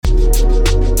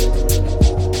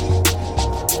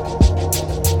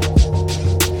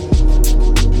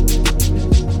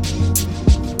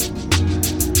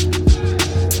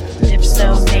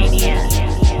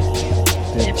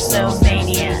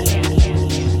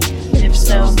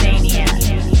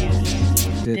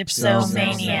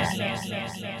Dipsomaniac.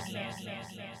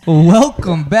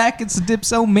 Welcome back. It's the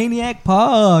Dipsomaniac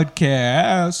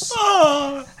podcast.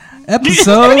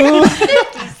 Episode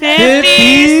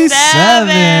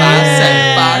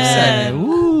 57.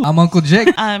 Ooh. I'm Uncle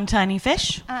Jake. I'm Tiny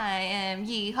Fish. I am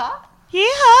Yeehaw.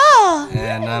 Yeehaw!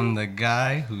 And I'm the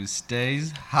guy who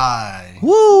stays high.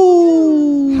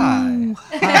 Woo! Hi.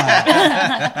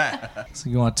 So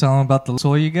you want to tell them about the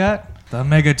toy you got? The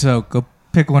Megatoke. Go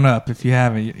pick one up if you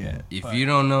haven't yet. If you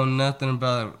don't know nothing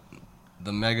about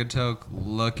the Megatoke,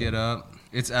 look it up.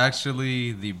 It's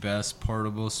actually the best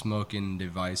portable smoking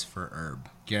device for herb.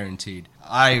 Guaranteed.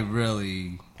 I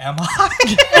really... Am I?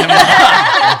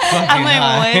 I'm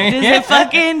like, what does it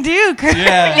fucking do, Chris?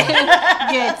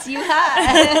 Yeah. Gets you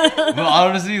high. Well,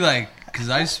 honestly, like,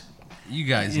 because you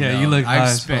guys Yeah, know, you look high I've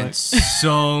as spent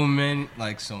so many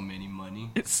money.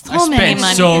 I So many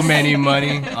spent so many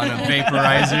money on a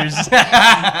vaporizers.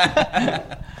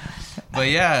 But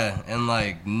yeah, and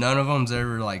like none of them's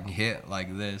ever like hit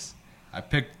like this. I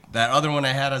picked that other one I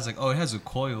had. I was like, oh, it has a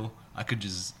coil. I could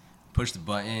just push the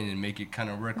button and make it kind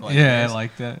of work like Yeah, this.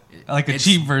 like that. Like a It's-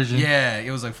 cheap version. Yeah, it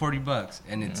was like $40,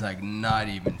 and it's like not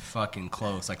even fucking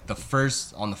close. Like on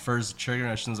the first trigger,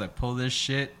 as soon as I pull this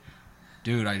shit,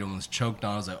 dude, I almost choked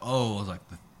on. I was like,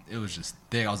 it was just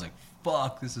thick. I was like,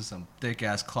 fuck, this is some thick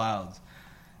ass clouds.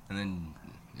 And then,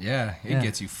 yeah, it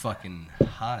gets you fucking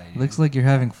high. Dude. Looks like you're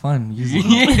having fun using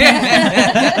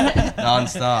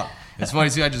Non-stop. It's funny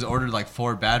too, I just ordered like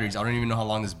 4 batteries. I don't even know how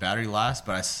long this battery lasts,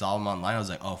 but I saw them online. I was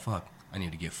like, oh fuck, I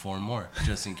need to get 4 more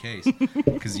just in case.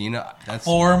 Because that's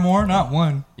 4 more, not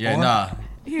one. Yeah, 4? nah.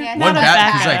 Yeah, One not a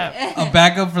battery's like, A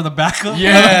backup for the backup?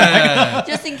 yeah.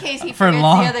 just in case he For forgets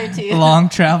long, the other two. long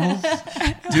travels.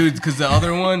 Dude, because the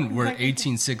other one were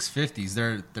 18650s.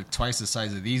 They're twice the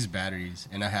size of these batteries,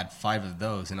 and I had 5 of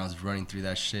those, and I was running through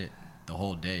that shit the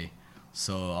whole day.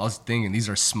 So I was thinking these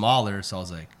are smaller, so I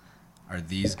was like, are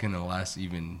these gonna last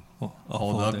even A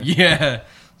hold full up? day. Yeah.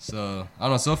 So I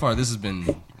don't know. So far, this has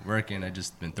been working. I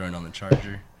just been throwing on the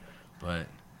charger, but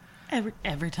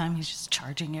Every time he's just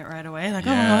charging it right away. Like,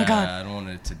 yeah, oh my god. I don't want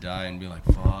it to die and be like,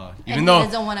 fuck. and Even he though,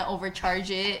 doesn't want to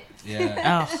overcharge it.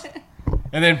 yeah. Oh,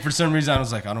 And then for some reason, I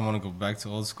was like, I don't want to go back to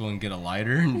old school and get a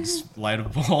lighter and just light a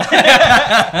bowl. so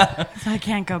I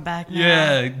can't go back now.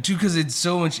 Yeah, dude, because it's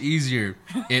so much easier.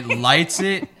 It lights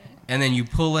it, and then you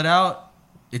pull it out.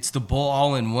 It's the bowl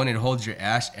all in one. It holds your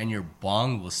ash, and your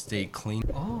bong will stay clean.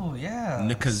 Oh, yeah.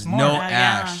 Because Smart. no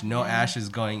Yeah, no yeah. ash is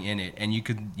going in it, and you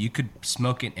could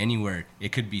smoke it anywhere.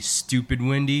 It could be stupid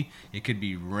windy. It could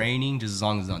be raining, just as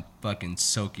long as it's not fucking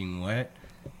soaking wet.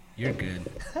 You're good.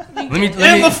 let me. In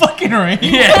the fucking rain.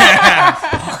 Yeah.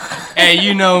 Hey,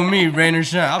 you know me, rain or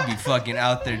shine, I'll be fucking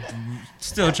out there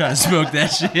still trying to smoke that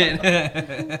shit.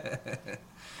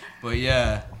 But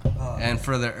yeah. And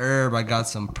for the herb, I got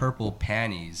some purple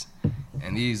panties.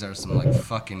 And these are some like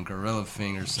fucking gorilla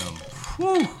fingers. Some.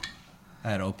 Whew. I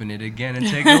had to open it again and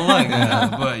take a look.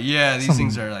 But yeah, these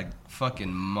things are like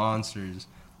fucking monsters.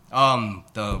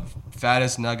 The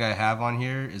fattest nug I have on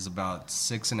here is about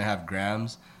 6.5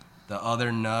 grams. The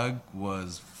other nug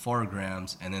was 4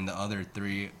 grams, and then the other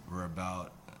 3 were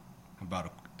about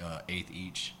eighth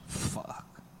each. Fuck.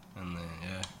 And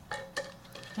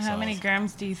then How many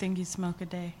grams do you think you smoke a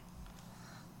day?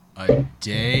 a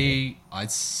day,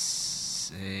 I'd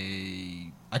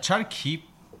say I try to keep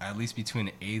at least between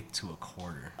an eighth to a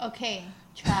quarter. Okay,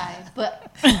 try.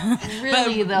 But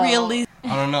really, though. Really?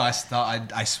 I don't know. I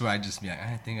swear I'd just be like,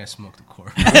 I think I smoked a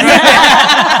quarter.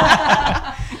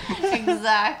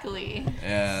 Exactly.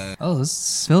 Yeah. Oh,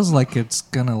 this feels like it's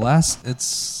gonna last.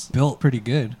 It's built pretty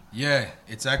good. Yeah,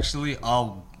 it's actually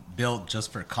all built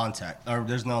just for contact. Or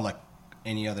there's no like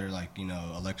any other like,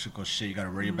 electrical shit you gotta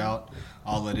worry about.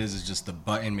 All it is just the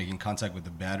button making contact with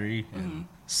the battery and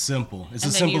simple. It's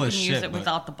And as then simple you as can shit. use it but-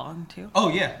 without the bong too? Oh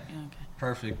yeah. Yeah, okay.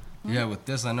 Perfect. Yeah, with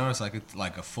this I noticed like it's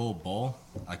like a full bowl.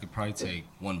 I could probably take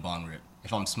 1 bong rip.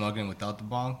 If I'm smoking without the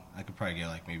bong, I could probably get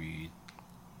like maybe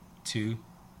 2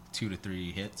 to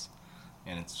 3 hits.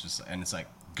 And it's like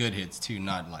good hits too,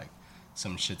 not like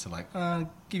some shit to like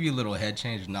give you a little head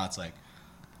change. Not it's like,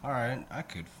 all right,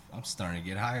 I'm starting to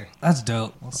get higher. That's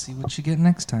dope. We'll see what you get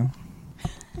next time.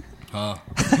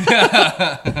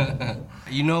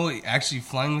 Actually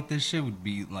flying with this shit would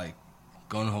be like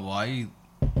going to Hawaii.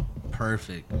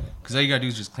 Perfect, because all you gotta do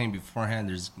is just clean beforehand.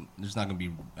 There's not gonna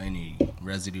be any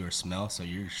residue or smell, so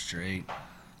you're straight.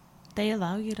 They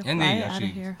allow you to And fly they out actually,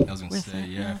 of here. I was gonna with say, it,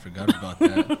 yeah, I forgot about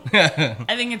that.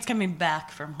 I think it's coming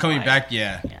back from Coming Hawaii. back,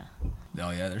 yeah. Yeah.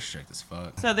 Oh yeah, they're strict as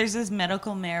fuck. So there's this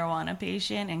medical marijuana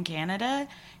patient in Canada.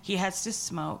 He has to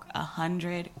smoke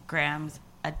 100 grams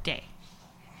a day.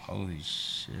 Holy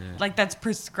shit. Like, that's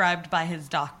prescribed by his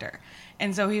doctor.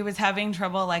 And so he was having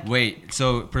trouble, like... Wait,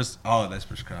 so... that's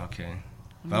prescribed, okay.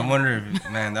 But I wonder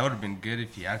if... Man, that would have been good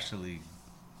if he actually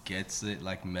gets it,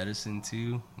 like, medicine,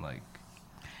 too. Like...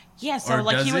 Yeah, so, or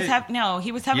like, he was having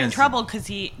Yes. trouble because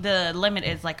the limit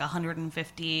is, like,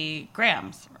 150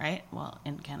 grams, right? Well,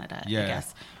 in Canada, Yeah. I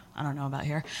guess. I don't know about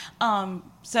here.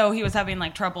 So he was having,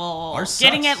 like, trouble Ours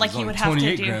getting sucks. it. Like, It's he only would have to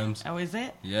 28 do... grams. Oh, is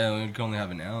it? Yeah, we can only have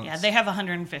an ounce. Yeah, they have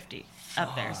 150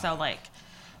 up there. So, like,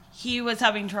 he was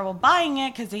having trouble buying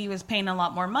it because he was paying a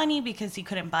lot more money because he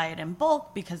couldn't buy it in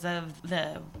bulk because of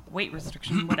the weight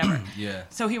restriction, whatever. Yeah.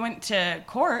 So he went to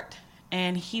court,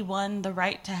 and he won the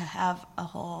right to have a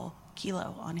whole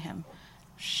kilo on him.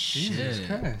 Jesus Shit.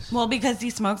 Christ. Well, because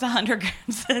he smokes 100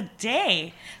 grams a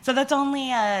day. So that's only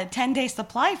a 10-day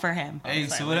supply for him. Hey,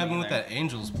 so what happened with that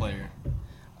Angels player?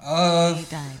 He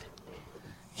died.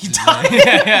 He died.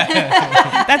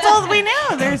 That's all we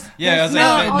know. There's Yeah, I was no,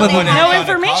 like, no one hasn't no found a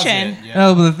information. cause yet.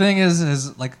 No, but the thing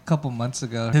is like a couple months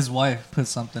ago, his wife put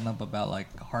something up about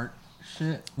like heart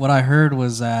shit. What I heard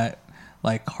was that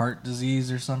like heart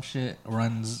disease or some shit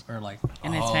runs or like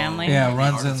In his family. yeah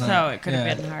runs in the So it could have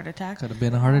yeah, been a heart attack. could have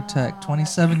been a heart attack.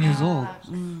 27 years old,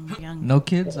 Young. no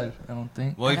kids. I don't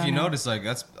think. Well, if don't you know. notice, like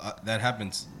that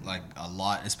happens like a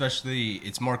lot. Especially,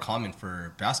 it's more common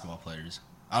for basketball players.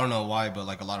 I don't know why, but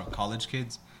like a lot of college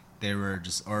kids, they were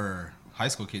just, or high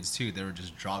school kids too, they were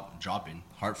just dropping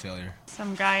heart failure.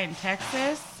 Some guy in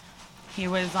Texas, he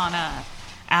was on a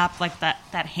app like that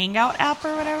Hangout app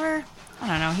or whatever. I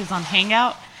don't know. He's on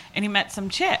Hangout and he met some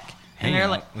chick, and they're Hangout.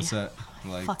 like, What's that?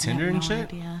 Like fucking Tinder have and no shit?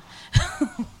 idea.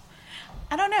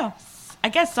 I don't know. I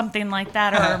guess something like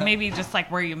that, or maybe just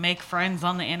like where you make friends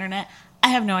on the internet. I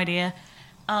have no idea.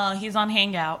 He's on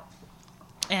Hangout,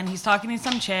 and he's talking to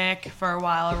some chick for a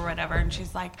while or whatever, and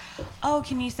she's like, "Oh,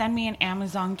 can you send me an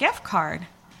Amazon gift card?"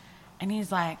 And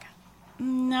he's like,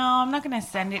 "No, I'm not going to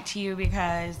send it to you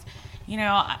because, you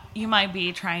know, you might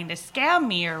be trying to scam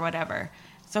me or whatever."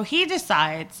 So he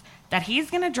decides that he's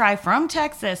going to drive from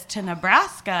Texas to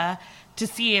Nebraska to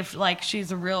see if, like, she's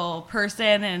a real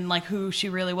person and, like, who she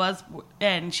really was.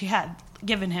 And she had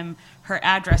given him her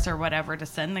address or whatever to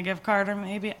send the gift card, or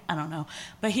maybe, I don't know.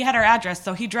 But he had her address,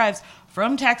 so he drives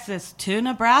from Texas to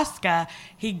Nebraska.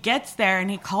 He gets there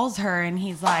and he calls her and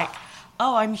he's like,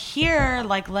 "Oh, I'm here,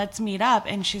 like, let's meet up."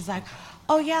 And she's like,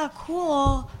 "Oh, yeah,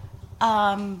 cool.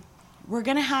 We're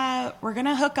gonna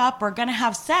hook up, we're gonna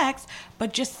have sex,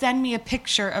 but just send me a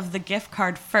picture of the gift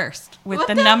card first with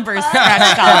the numbers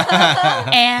scratched off."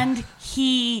 And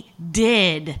he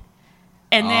did.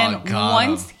 And then got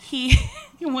him.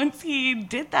 once he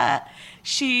did that,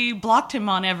 she blocked him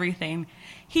on everything.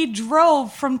 He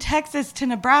drove from Texas to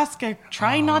Nebraska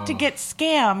trying not to get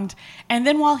scammed, and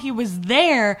then while he was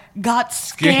there, got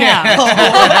scammed.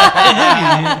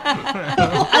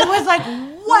 I was like,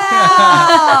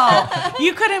 wow.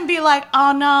 You couldn't be like,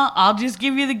 "Oh, no, I'll just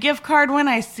give you the gift card when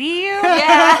I see you."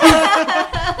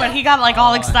 Yeah. But he got like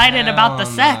all excited about the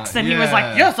hell sex, no. and he was like,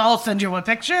 Yeah. "Yes, I'll send you a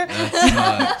picture."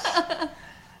 That sucks.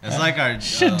 It's like our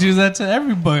Should do that to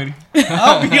everybody.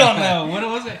 I'll be on that. What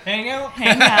was it? Hangout?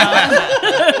 Hang out.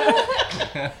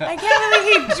 I can't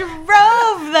believe he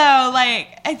drove though.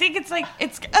 Like, I think it's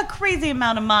a crazy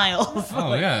amount of miles.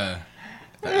 Oh yeah,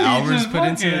 the hours just put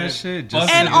into fucking that shit. busted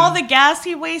And it. all the gas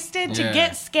he wasted to Yeah.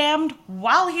 get scammed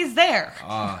while he's there.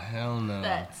 Oh hell no.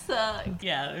 That sucks.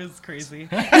 Yeah, it was crazy.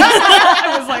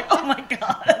 I was like, "Oh my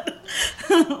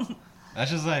god." That's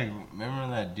just like,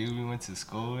 remember that dude we went to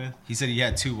school with? He said he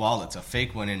had two wallets, a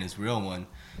fake one and his real one.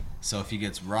 So if he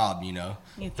gets robbed, you know.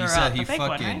 You He throw said out he the fake one,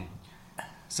 fucking, right?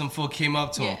 some fool came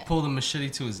up to him, Yeah. pulled a machete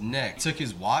to his neck, took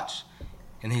his watch,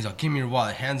 and he's like, "Give me your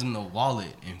wallet." Hands him the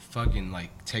wallet and fucking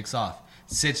like takes off.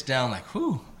 Sits down like,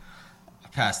 whew. I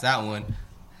passed that one.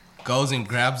 Goes and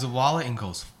grabs the wallet and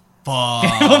goes, "Fuck."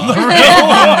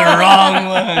 the wrong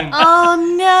one. Oh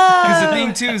no. Because the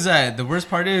thing too is that the worst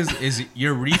part is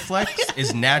your reflex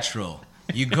is natural.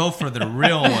 You go for the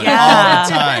real one all Yeah. the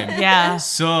time. Yeah.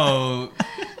 So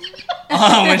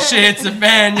when shit hits the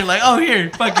fan, you're like, "Oh, here,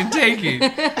 fucking take it."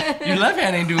 Your left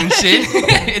hand ain't doing shit.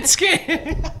 It's scared.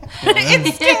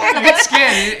 It's scared. It's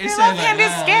scared. It's Your left hand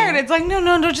is scared. It's like,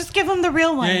 no, just give him the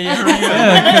real one. Yeah,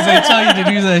 Yeah, because they tell you to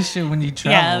do that shit when you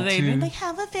travel. they to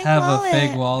have a fake have wallet. a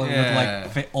fake wallet Yeah.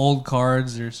 with like old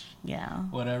cards or Yeah.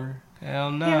 whatever.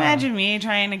 Hell no. Can you imagine me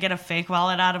trying to get a fake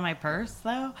wallet out of my purse,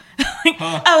 though? Like,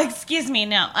 "Oh, excuse me,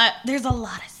 no, there's a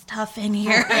lot of stuff in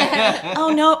here."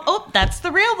 "Oh, no, oh, that's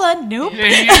the real one. Nope." There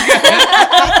you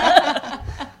go.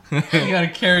 You gotta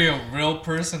carry a real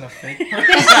person, a fake person.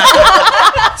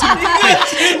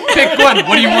 Pick one.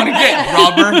 What do you want to get,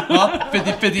 robber? Well,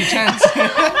 50-50 chance.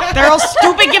 They're all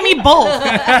stupid. Give me both.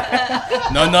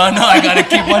 No. I gotta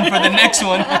keep one for the next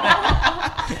one.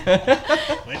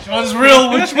 Which one's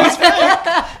real? Which one's fake?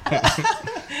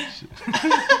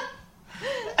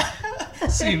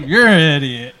 See, you're an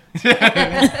idiot.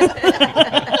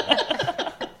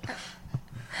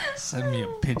 Send me a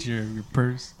picture of your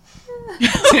purse.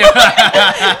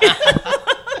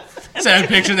 Send a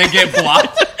picture, they get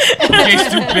blocked. Okay,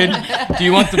 stupid. Do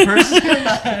you want the purse?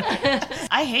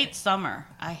 I hate summer.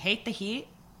 I hate the heat,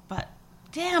 but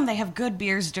damn, they have good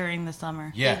beers during the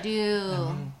summer. Yeah. They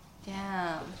do.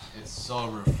 Damn. It's so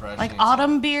refreshing. Like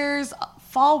autumn beers,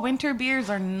 fall, winter beers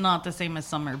are not the same as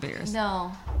summer beers.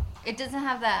 No, it doesn't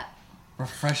have that.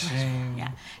 Refreshing.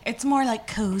 Yeah, it's more like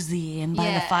cozy and by the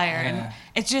Yeah. fire, Yeah.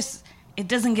 and it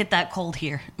doesn't get that cold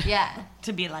here Yeah.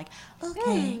 to be like,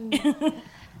 okay. I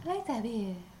like that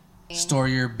beer. Store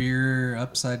your beer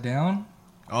upside down.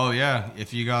 Oh yeah,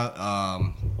 if you got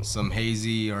some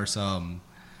hazy or something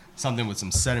with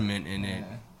some sediment in it,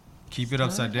 keep it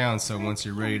upside down. So once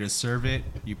you're ready to serve it,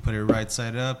 you put it right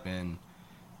side up, and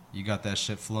you got that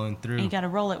shit flowing through. You gotta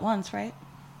roll it once, right?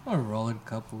 Or roll it a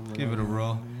couple. Give it a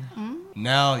roll.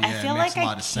 Now, yeah, I feel it makes like a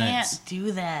lot I of can't sense.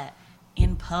 do that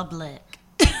in public.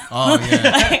 Oh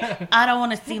yeah. I don't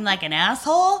want to seem like an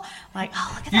asshole. Like,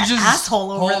 oh, look at You that just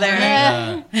asshole over hold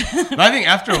there. it. But I think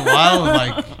after a while,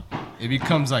 like it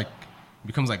becomes like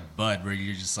Bud, where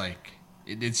you're just like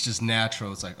it's just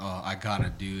natural. It's like, oh, I gotta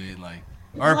do it. Like,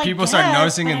 or Well, I people start guess,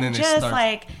 noticing, but and then I'm they just start.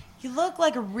 like, you look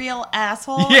like a real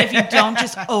asshole if you don't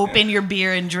just open your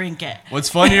beer and drink it. What's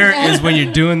funnier is when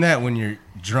you're doing that when you're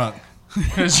drunk.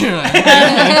 Because you're like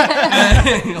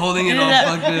holding it all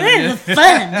fucked up. This is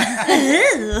fun.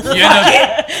 You end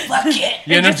up, Fuck it.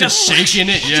 you end up just shaking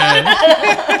it.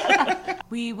 Yeah.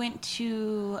 We went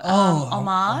to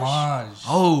Homage. Homage.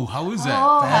 Oh, how was that?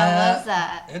 Oh, how was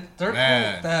that? They're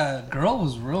Man. cool. That girl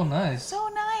was real nice. So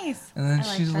nice. And then I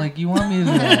liked she's her. like, "You want me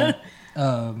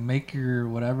to make your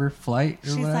whatever flight or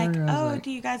She's whatever?" like, I was oh, like,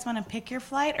 do you guys want to pick your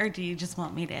flight, or do you just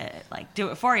want me to like do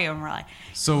it for you? And we're like,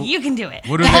 So you can do it.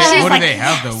 What do they? She's What like, do they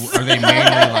have though? Are they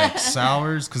mainly like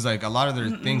sours? Because like a lot of their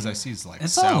things I see is like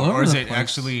It's all sour, over or is the it place.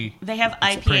 actually? They have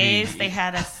It's pretty- IPAs. They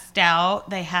had a stout.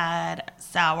 They had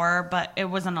sour, but it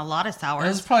wasn't a lot of it was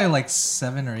sours. probably like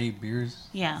 7 or 8 beers.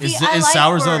 Yeah. Is, See, I is like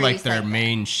sours though where like he's their like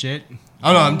main shit?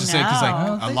 Oh no, I'm just saying because No.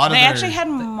 like a lot of They their, actually had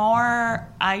more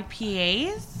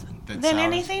IPAs Than than sours?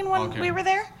 anything when Okay. we were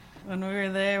there. When we were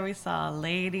there, we saw a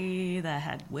lady that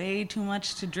had way too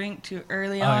much to drink too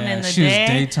early on in the she day. was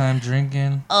daytime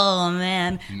drinking. Oh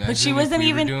man! Imagine but she if wasn't we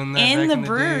were even doing that in back the day,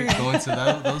 brewery. Going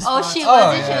to those Oh, spots. she Oh,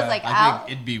 wasn't. She yeah. was like I out.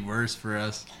 think it'd be worse for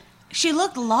us. She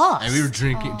looked lost. And we were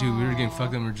drinking, dude. We were getting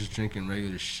fucked up. We were just drinking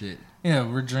regular shit. Yeah,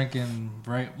 we're drinking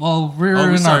right. Well, we were Oh, we in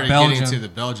our started Belgian. getting to the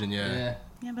Belgian, yeah. Yeah.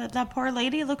 Yeah, but that poor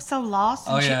lady looks so lost,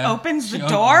 and Oh, she yeah. opens She the opened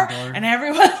door, the door. and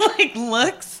everyone like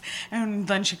looks, and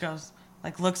then she goes,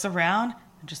 like looks around,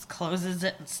 and just closes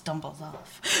it and stumbles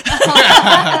off.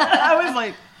 I was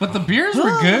like, But the beers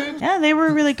were good. yeah, they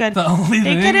were really good. The only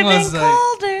They thing could have was been like,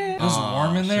 colder. it was Oh,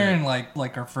 warm in there, shit. and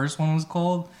like our first one was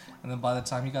cold, and then by the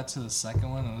time you got to the second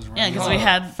one, it was really Yeah, because hot. we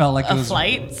had Felt like it a was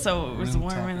flight, so it was room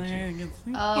warm in temperature. there. It gets,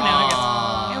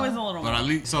 Oh. it was a little But warm. at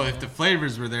least, so if the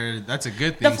flavors were there, that's a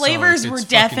good thing. The So flavors if were it's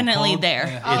fucking definitely cold, there.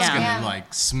 Yeah. It's Yeah. Yeah. gonna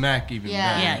like smack even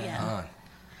Yeah. better. Yeah, yeah. Huh.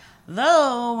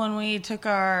 Though when we took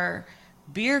our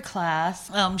beer class,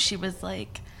 she was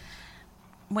like,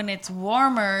 when it's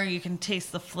warmer, you can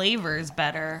taste the flavors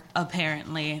better.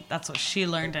 Apparently, that's what she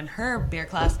learned in her beer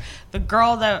class. The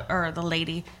girl the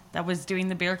lady that was doing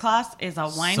the beer class is a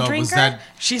wine So was drinker. that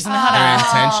She's not their a.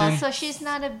 intention? So she's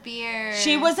not a beer.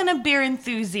 She wasn't a beer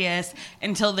enthusiast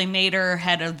until they made her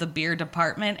head of the beer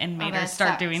department and made her that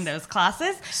start sucks. doing those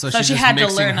classes. So she she's just had to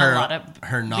mixing learn her, a lot of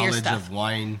her beer knowledge stuff. of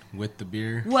wine with the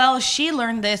beer. Well, she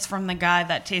learned this from the guy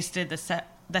that tasted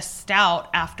the stout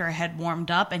after it had warmed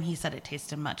up, and he said it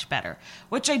tasted much better.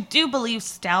 Which I do believe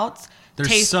stouts There's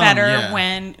taste some, better yeah.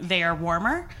 when they are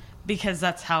warmer, because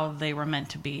that's how they were meant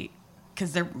to be.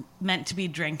 Because they're meant to be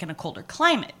drank in a colder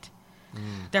climate.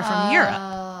 They're from Europe.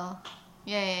 Oh.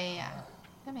 Yeah.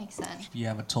 That makes sense. If you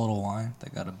have a Total Wine, they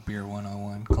got a beer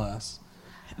 101 class.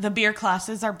 The beer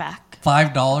classes are back.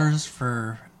 $5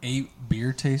 for 8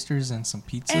 beer tasters and some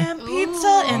pizza. And pizza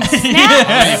Ooh. and How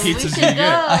snacks. many We pizzas should do you go.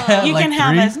 get? had You like can have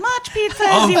 3. as much pizza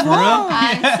Oh, as you for real? want.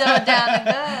 I'm so down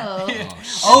to go.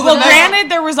 Oh, Well, granted,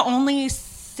 there was only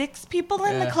 6 people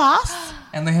in the Yeah. class.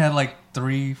 And they had like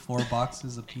 3-4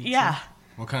 boxes of pizza. Yeah.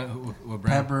 What kind? What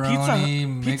brand? Pepperoni,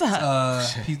 mixed, Pizza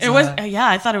Hut. pizza. It was, Hut. yeah,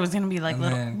 I thought it was going to be like And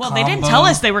little. then Well, they didn't combo. tell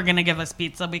us they were going to give us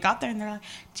pizza. We got there and they're like,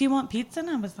 do you want pizza? And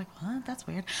I was like, what? That's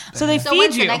weird. So they So feed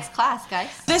when's you. the next class, guys?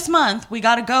 This month, we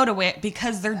got to go to it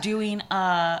because they're doing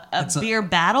It's a- beer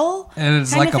battle. And it's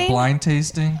kinda like a thing. blind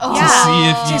tasting Oh. to Yeah. see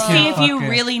if you To can see if you fucking-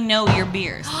 really know your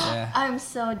beers. Yeah. I'm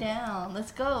so down.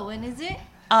 Let's go. When is it?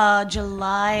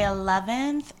 July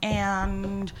 11th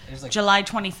and There's like- July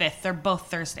 25th. They're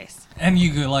both Thursdays. And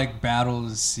you could like battle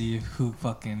to see who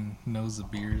fucking knows the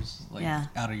beers, like Yeah.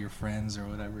 out of your friends or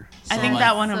whatever. I think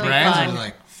that one will be brands fun. or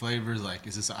like flavors. Like,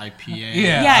 is this an IPA?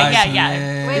 Yeah.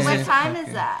 IPA, Wait, what time fucking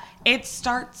is that? It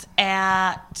starts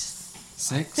at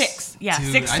 6. Yeah,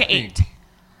 Dude, 6 I to think- 8.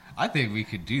 I think we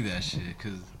could do that shit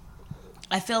because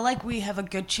I feel like we have a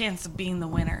good chance of being the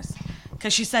winners.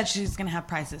 Because she said she's going to have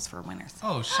prizes for winners.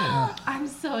 oh shit. I'm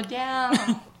so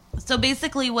down. So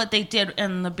basically, what they did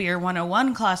in the Beer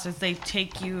 101 class is they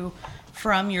take you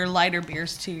from your lighter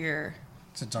beers to your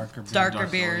It's a darker beer. darker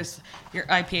Dark beers. Your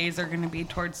IPAs are going to be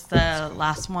towards the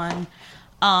last one.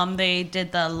 They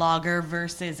did the lager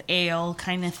versus ale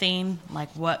kind of thing. Like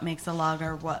what makes a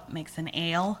lager, what makes an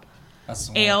ale. That's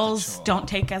the one with the Ales chill. don't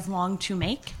take as long to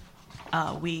make.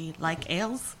 We like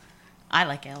ales. I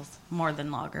like ales more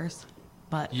than lagers.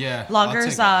 But Yeah, I'll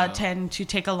lagers take an ale. tend to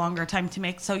take a longer time to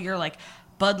make. So your like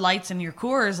Bud Lights and your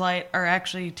Coors Light are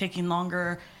actually taking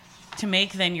longer to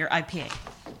make than your IPA.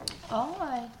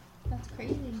 Oh, that's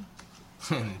crazy.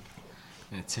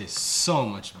 And it tastes so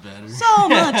much better. So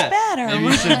much better. Maybe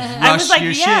you should I was rush like,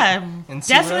 your yeah, shit and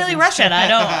see what definitely happens. rush it.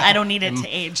 I don't need it to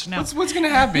age. No. What's gonna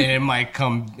happen?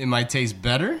 It might taste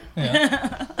better.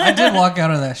 I did walk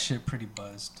out of that shit pretty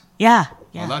buzzed. Yeah. Well,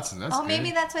 Yeah. that's Oh, good.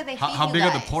 maybe that's why they feed How you big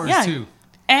are the guys. pours Yeah. too?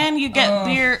 And you get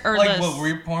beer or like the what were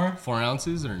you pouring? 4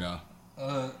 ounces or no?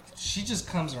 She just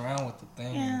comes around with the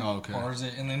thing Yeah. and Oh, okay. pours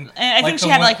it, and then and I like think she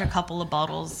the had one- like a couple of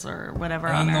bottles or whatever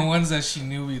on and the her. ones that she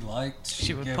knew we liked,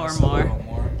 She would give pour us a more. little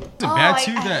more. It's Oh, bad I,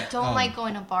 too I that don't like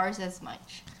going to bars as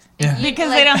much. Yeah. You- Because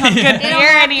like- they don't have good They don't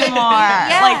beer have good anymore. beer.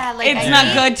 Yeah, like it's I not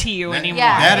think- good to you anymore.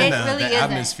 Yeah. that it and really the isn't.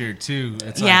 atmosphere too.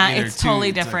 It's Yeah, like either it's two, totally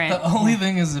it's like- different. The only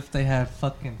thing is if they had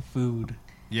fucking food.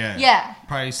 yeah. Yeah.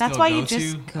 Probably still That's why go you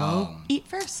just to, go eat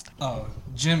first. Oh,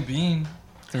 Jim Beam,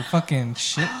 their fucking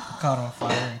shit caught on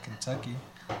fire in Kentucky.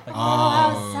 Like,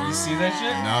 Oh, you see that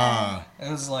shit? Nah. It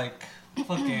was like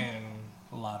fucking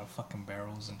a lot of fucking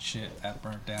barrels and shit that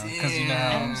burnt down because you know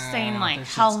how I'm saying like their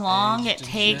how shit's long aged it and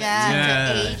takes. shit. Yeah,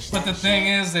 Yeah. to age But the that thing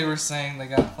shit. is, they were saying they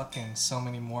got fucking so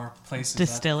many more places. that-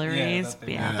 Distilleries, that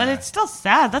they yeah, made. but it's still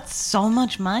sad. That's so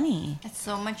much money, It's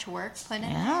so much work put in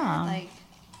Yeah. there. Like,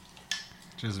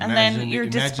 Just and imagine, then you're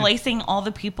imagine- displacing all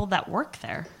the people that work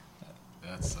there.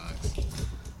 That sucks.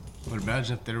 But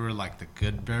imagine if there were like the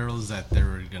good barrels that they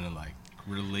were gonna like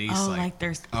release, Oh, like, like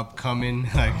there's upcoming,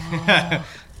 like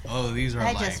oh these are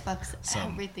that like just fucks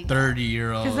some everything.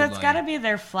 30-year-old. Because that's like, got to be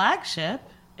their flagship.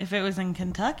 If it was in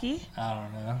Kentucky, I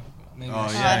don't know. Maybe Oh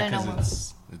I yeah, don't know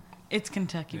because what- it's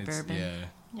Kentucky it's bourbon. yeah.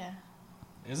 Yeah.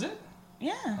 Is it?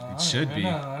 Yeah, I should don't be.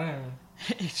 know. I don't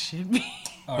even- it should be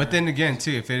But then again,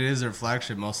 too, if it is their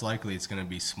flagship, most likely it's gonna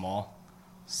be small.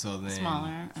 So then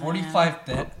smaller.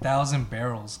 45,000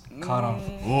 barrels caught on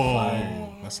Whoa, fire.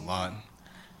 that's a lot.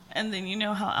 And then you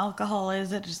know how alcohol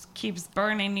is; it just keeps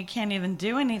burning. You can't even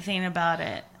do anything about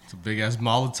it. It's a big ass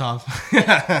Molotov.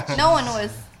 No one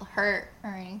was hurt or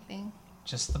anything.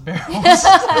 Just the barrels.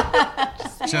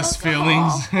 Just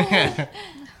feelings.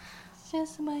 It's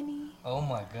just money. Oh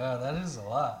my god, that is a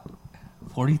lot.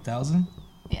 40,000?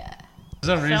 Yeah. For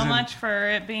some So reason, much for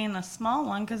it being a small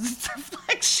one because it's their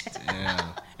flagship.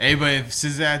 yeah. Hey, but if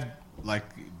Sizad like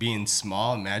being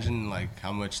small, imagine like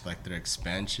how much like their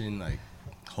expansion like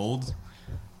holds.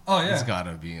 Oh It's yeah.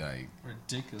 gotta be like.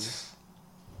 Ridiculous.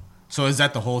 So is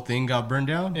that the whole thing got burned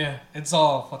down? Yeah, it's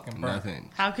all fucking burnt. Nothing.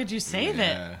 How could you save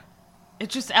it? Yeah.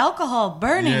 It's just alcohol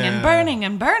burning Yeah. and burning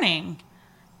and burning.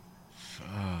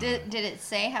 Did it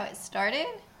say how it started?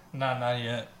 Not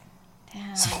yet.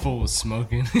 Damn. It's full of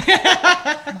smoking.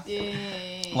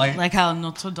 Dang. Like, how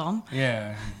Notre Dame.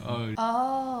 yeah, Oh,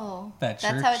 Oh. that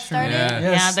That's church. how it started? Yeah.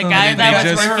 Yeah, the so guy they that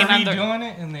was just working were on the- redoing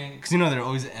it, and they. because you know they're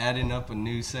always adding up a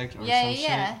new section or Yeah, some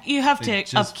yeah. shit. You have They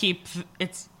to just- upkeep.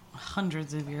 It's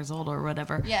hundreds of years old or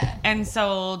whatever. Yeah. And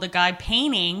so the guy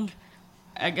painting,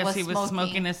 I guess Was he was smoking.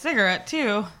 smoking a cigarette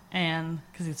too, and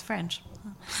because he's French.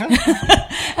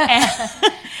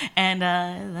 and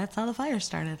that's how the fire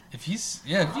started. If you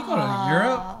go to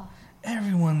Europe,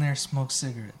 everyone there smokes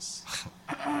cigarettes.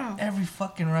 Every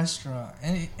fucking restaurant,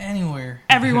 anywhere.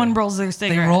 Everyone rolls their They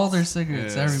cigarettes. roll their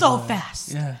cigarettes. Yeah. Everybody. So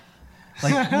fast. Yeah.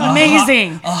 Like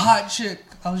Amazing. A hot chick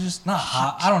I was just not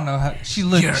hot. I don't know how she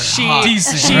looked. She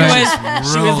decent. she right?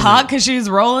 was hot because she was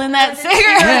rolling that cigarette.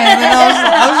 Yeah, and then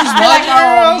I was just watching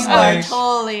her. I was like,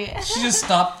 totally. she just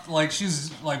stopped. Like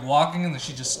she's like walking, and then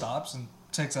she just stops and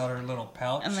takes out her little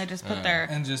pouch And they just put their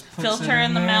and just puts filter it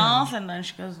in the there. mouth, and then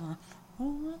she goes.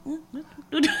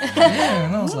 Yeah,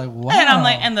 and I was like, wow. And I'm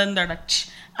like, and then they're like, Shh.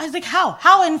 I was like, how?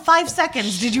 How in 5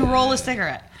 seconds did you roll a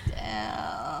cigarette?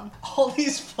 Damn. all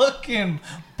these fucking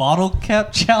bottle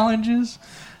cap challenges.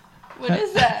 What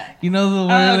is that? You know the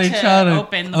way they to try to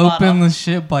open the bottle. the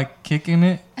shit by kicking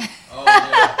it? Oh,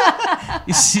 yeah.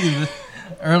 You see,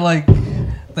 or like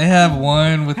they have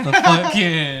one with the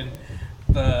fucking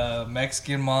the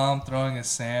Mexican mom throwing a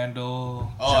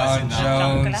sandal. Oh, I John seen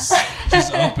that one. Jones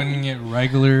just opening it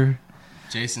regular.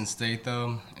 Jason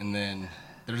Statham, and then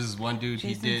there's this one dude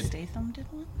Jason he did. Statham did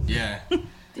one? Yeah,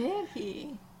 Did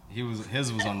he?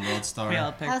 his was on Roadstar. We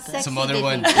all picked How it. sexy Some other did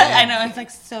one. he? I know. It's like,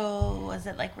 so was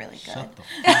it like really good? Shut the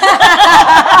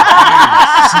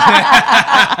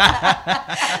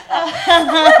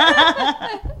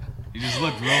He just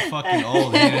looked real fucking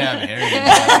old. He didn't have hair.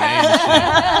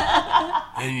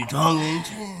 And you talking?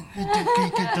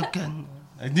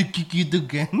 I think you do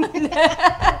again.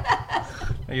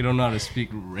 You don't know how to speak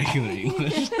regular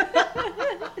English.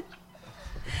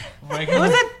 It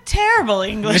was a terrible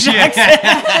English accent.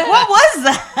 What was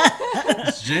that?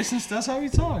 It's Jason. That's how he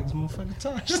talks. Motherfucker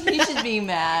talks. He should be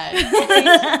mad. He should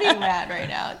be mad right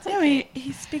now. It's No, okay.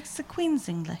 he speaks the Queen's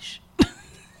English.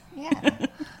 Yeah.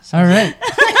 All right.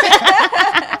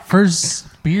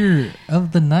 First beer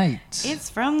of the night. It's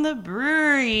from the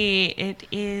brewery. It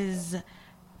is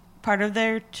part of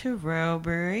their Turo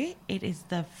brewery. It is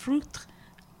the Fruit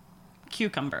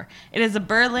Cucumber. It is a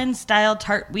Berlin-style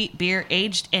tart wheat beer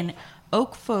aged in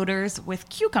oak foeders with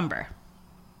cucumber.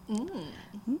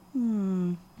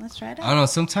 Let's try it I out. don't know.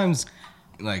 Sometimes,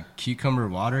 like cucumber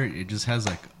water, it just has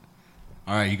like.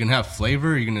 All right, you can have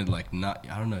flavor. You're gonna like not.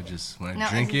 I don't know. Just when I No,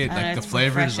 drink it's- it, like the it's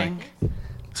flavor is like. refreshing.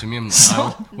 To me, I'm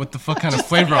like, what the fuck kind of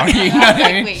flavor are you? You know what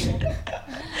I mean? Wait.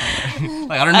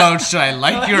 Like I don't know. Should I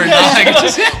like you or not? Like,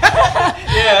 just,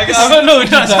 I don't know what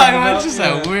you're talking about. Just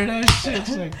like weird ass shit.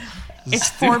 Just like, It's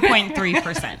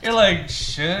 4.3%. You're like,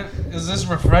 shit, is this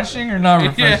refreshing or not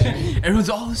refreshing? yeah. Everyone's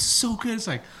oh, this is so good. It's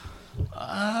like.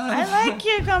 I like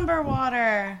cucumber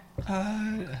water.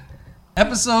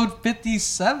 Episode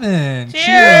 57. Cheers!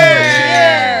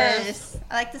 Yes.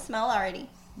 I like the smell already.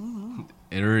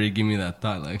 It already gave me that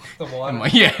thought. Like, The water? I'm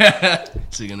like, yeah,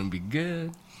 it's gonna be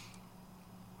good.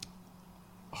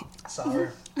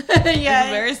 Sour. Yeah. It's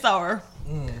very sour.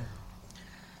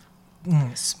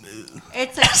 Smooth.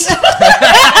 It's a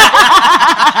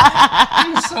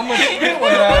So much shit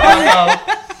went out.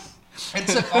 It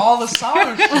took all the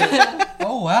sour shit.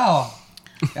 Oh, wow.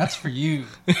 That's for you.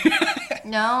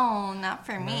 no, not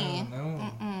for me.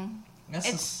 No. That's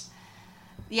It's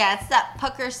it's that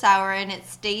pucker sour, and it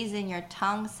stays in your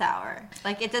tongue sour.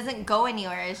 Like it doesn't go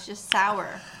anywhere. It's just sour.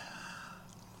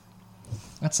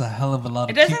 that's a hell of a lot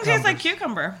It of doesn't taste like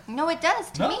cucumbers. cucumber. No, it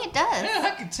does. To me, it does.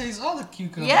 Yeah, I can taste all the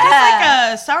cucumbers. Yeah. It's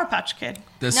like a Sour Patch Kid.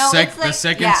 The No, it's the like-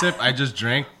 second yeah. sip I just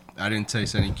drank, I didn't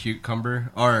taste any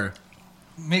cucumber or.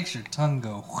 Makes your tongue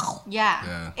go, Yeah.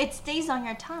 Yeah. It stays on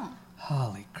your tongue.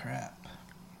 holy crap.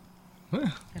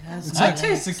 It has I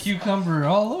taste the cucumber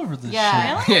all over this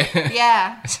Yeah. shit. Yeah.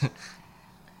 Yeah.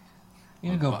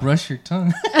 You gotta go brush your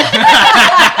tongue.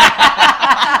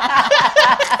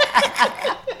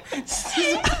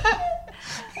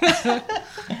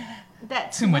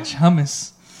 That's Too much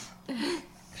hummus.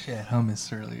 She had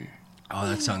hummus earlier. Oh,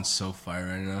 that sounds so fire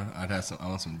right now. I'd have some. I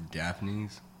want some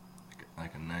Daphne's,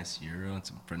 like a nice gyro and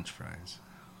some French fries.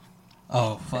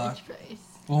 Oh fuck! French fries.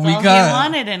 When all we he got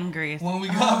wanted in Greece. when we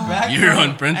got back Gyro from,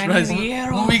 and French And fries.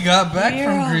 gyro. when we got back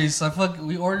Gyro. from Greece,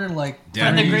 we ordered like From the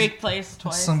Daphne's. Greek place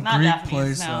twice. Some Not Greek Daphne's,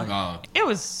 place, no. like- Oh, It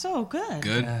was so good.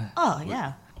 good. Yeah. Oh,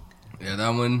 yeah. Yeah, that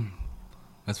one.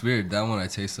 That's weird. That one I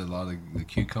tasted a lot of the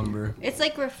cucumber. It's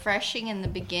like refreshing in the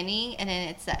beginning, and then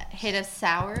it's that hit of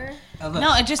sour.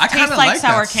 No, it just I tastes kind of like like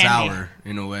sour that candy. sour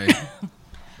in a way.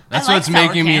 That's like what's sour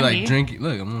making me candy. like drink it.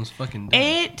 Look, I'm almost fucking done.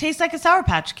 It tastes like a Sour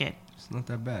Patch Kid. It's not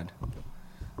that bad.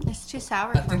 It's too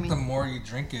sour I for think me. the more you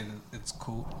drink it, it's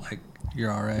cool. Like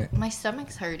you're all right. My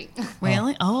stomach's hurting.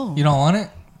 Really? Oh. You don't want it?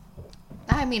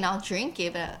 I mean, I'll drink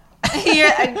it, but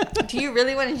do you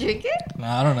really want to drink it? No,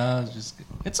 I don't know.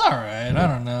 It's all right. I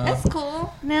don't know. That's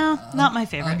cool. No, not my I'll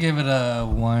favorite. give it a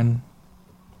 1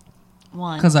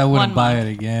 One. because I wouldn't 1 buy month.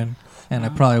 it again, and I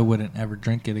probably wouldn't ever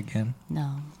drink it again.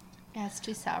 No. Yeah, it's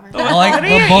too sour. I like What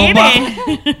the are you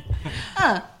boba.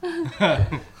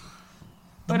 eating?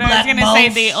 But I was going to say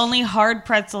the only hard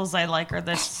pretzels I like are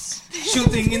the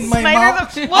shooting in my Spider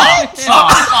mouth. the what?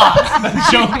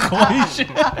 Joe Coy shit.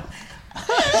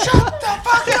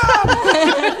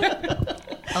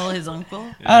 Oh, his uncle.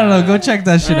 I don't know. Go check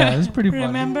that shit out. It's pretty funny.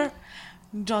 Remember?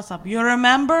 Joseph, you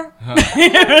remember?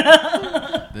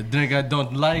 The drink I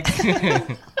don't like.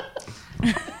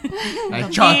 I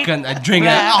chalk and I drink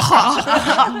it.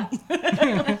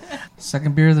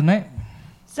 Second beer of the night.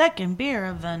 Second beer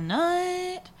of the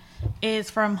night is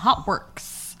from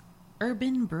Hopworks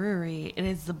Urban Brewery. It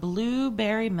is the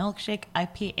Blueberry Milkshake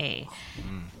IPA.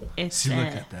 It's See, look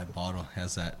at that bottle.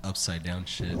 Has that upside down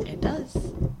shit. it does.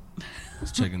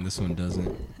 Let's check and this one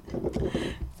doesn't.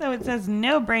 So it says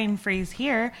no brain freeze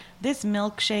here. This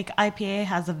milkshake IPA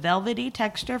has a velvety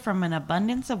texture from an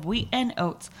abundance of wheat and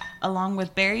oats, along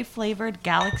with berry flavored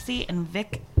Galaxy and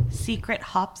Vic Secret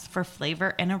hops for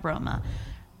flavor and aroma.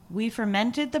 We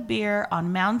fermented the beer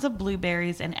on mounds of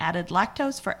blueberries and added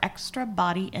lactose for extra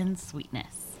body and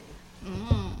sweetness.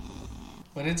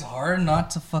 But it's hard not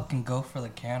to fucking go for the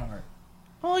can art.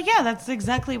 Well, yeah, that's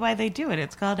exactly why they do it.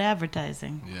 It's called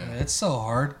advertising. Yeah. It's so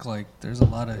hard. Like, there's a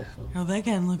lot of Oh, that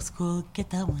can looks cool. Get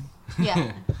that one.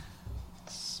 Yeah.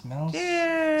 smells.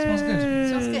 Cheers. Smells good.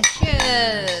 Smells good.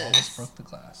 Cheers. Almost broke the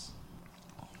glass.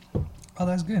 Oh,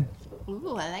 that's good.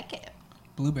 Ooh, I like it.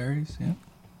 Blueberries, yeah.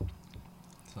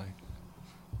 It's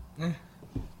like,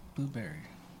 Blueberry.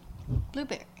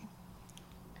 Blueberry.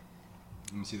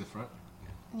 let me see the front.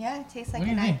 Yeah, it tastes like What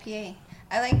do an you mean? IPA.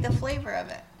 I like the flavor of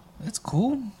it. It's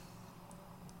cool.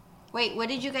 Wait, what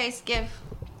did you guys give?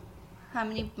 How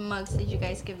many mugs did you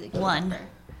guys give the One. cucumber?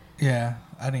 Yeah,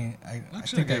 I didn't. I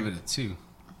Actually, I think gave it a 2.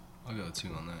 I'll go a 2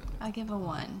 on that. I'll give a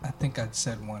 1. I think I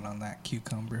said one on that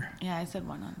cucumber. Yeah, I said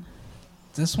one on.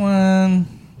 This one,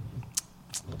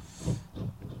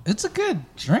 it's a good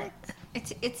drink.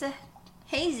 It's a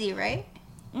hazy, right?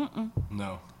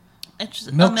 No. It's just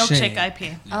Milkshake. a milkshake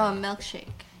IPA. Oh, a milkshake.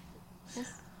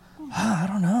 I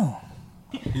don't know.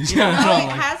 He's Oh, gonna it like,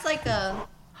 has like a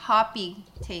hoppy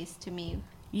taste to me.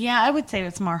 Yeah, I would say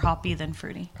it's more hoppy than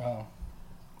fruity. Oh,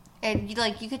 And you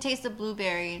could taste the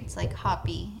blueberry. It's like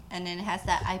hoppy, and then it has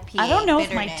that IPA. I don't know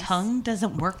bitterness. if my tongue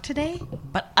doesn't work today,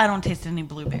 but I don't taste any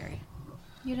blueberry.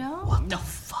 You know? No,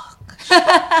 fuck. you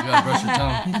gotta brush your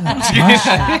tongue.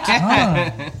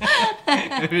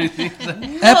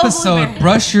 Episode: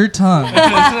 Brush your tongue.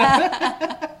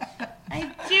 I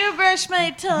do brush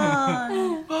my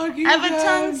tongue. I have a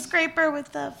tongue scraper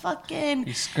with the fucking...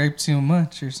 You scrape too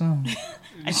much or something.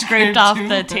 I scraped off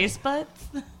the taste buds.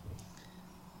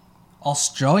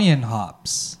 Australian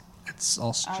hops. It's Oh,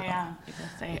 Australian. yeah. You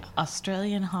could say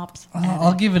Australian hops.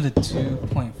 I'll give it a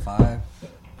 2.5. I'll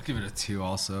give it a 2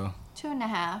 also.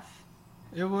 2.5.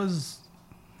 It was.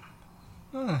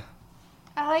 I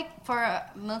like for a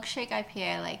milkshake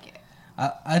IPA. I like it.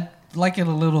 I'd like it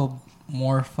a little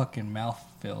more fucking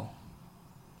mouthfeel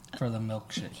for the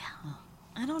milkshake.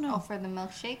 I don't Oh, know. for the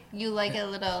milkshake, you like it a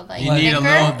little like You need a thicker?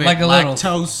 little bit Like a little-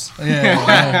 lactose.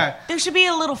 Yeah. There should be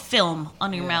a little film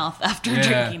on your mouth after Yeah.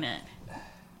 drinking it.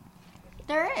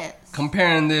 There is.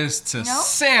 Comparing this to No?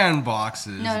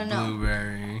 Sandbox's No.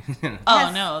 blueberry. Oh,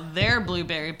 Yes. no. Their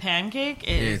blueberry pancake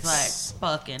is It's- like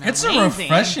fucking It's amazing. a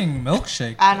refreshing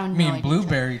milkshake. I don't know mean, it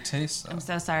blueberry taste. I'm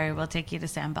so sorry. We'll take you to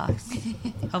Sandbox.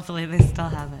 Hopefully they still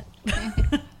have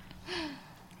it.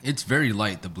 It's very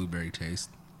light, the blueberry taste.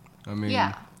 I mean,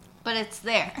 Yeah, but it's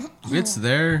there. it's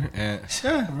there. And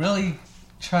Really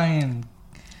try and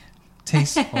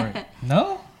taste for it.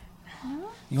 No?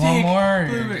 You want more? Or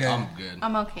you're good? I'm good.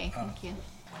 I'm okay, thank you.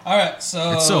 All right,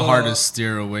 so It's so hard to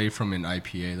steer away from an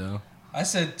IPA, though. I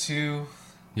said 2,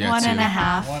 Yeah,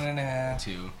 1.5. 1.5.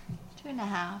 2.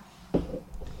 2.5.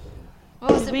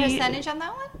 What was the we- percentage on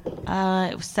that one?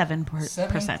 It was 7%.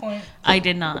 7 I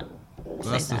did not Well, say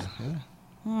that's the, that.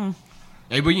 yeah.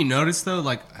 Hey, but you notice though,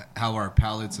 like how our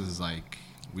palates is like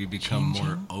we become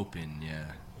more open. Yeah.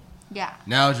 Yeah.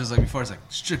 Now it's just like before, it's like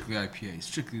strictly IPA,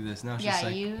 strictly this. Now it's just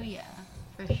Yeah,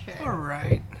 like, for sure. all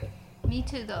right. Me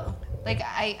too, though. Like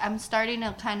I'm starting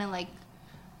to kind of like,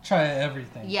 Try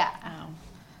everything. yeah.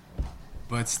 Oh.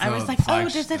 But still, I was like, flag oh,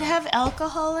 does it stuff. have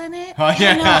alcohol in it? Oh,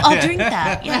 yeah. No, I'll drink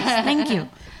that. Yes, thank you.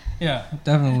 Yeah,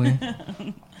 definitely.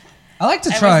 I like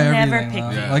to I try was never everything. though.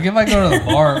 picky. Yeah. Like if I go to the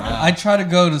bar, I try to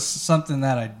go to something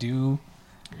that I do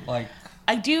like.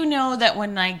 I do know that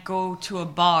when I go to a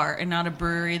bar and not a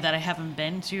brewery that I haven't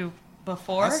been to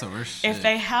before, That's the worst if shit.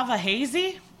 they have a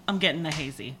hazy, I'm getting the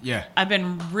hazy. Yeah. I've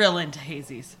been real into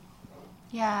hazies,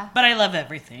 Yeah. but I love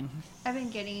everything. I've been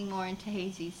getting more into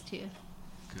hazies too.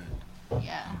 Good.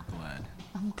 Yeah. Glad.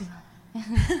 I'm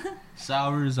glad.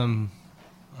 Sours, I'm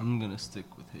gonna stick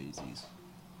with hazies.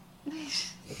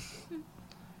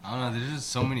 I don't know. There's just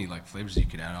so many like flavors you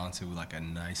could add on to like a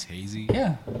nice hazy.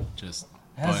 Yeah, Just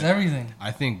it has but everything.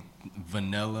 I think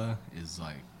vanilla is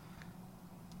like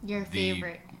Your the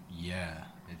favorite. yeah.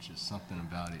 It's just something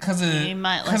about it. Cause You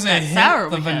might like cause that sour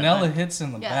the we had, vanilla but- hits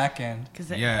in the Yeah. back end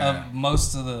Yeah. of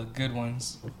most of the good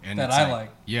ones And that it's I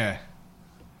like. Yeah.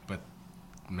 But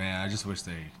man, I just wish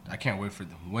I can't wait for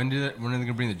when are they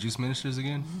gonna bring the juice ministers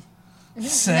again?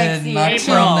 Said Next year. not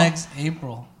till April. next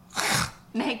April.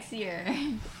 Next year.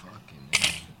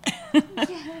 Fucking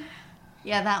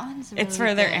Yeah, that one's really It's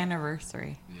for their good.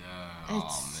 anniversary. yeah.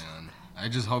 It's- Oh man. I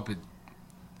just hope it.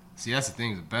 See, that's the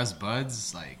thing. The Best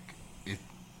Buds, like it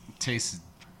tastes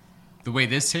the way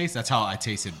this tastes. That's how I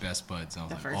tasted Best Buds. I was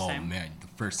The like, first oh time. man, the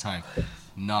first time,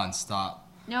 nonstop.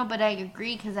 No, but I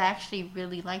agree because I actually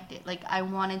really liked it. Like, I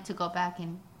wanted to go back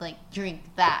and, like, drink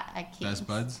that at King's. Best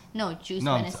Buds? No, Juice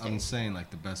No, Minister. I'm saying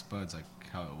like the Best Buds, like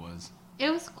how it was.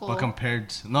 It was cool. But compared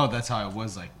to that's how it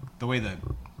was. Like the way the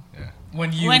yeah.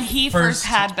 When He first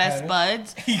had Best it.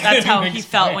 Buds, He that's how couldn't he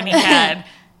felt when he explain. had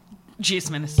Juice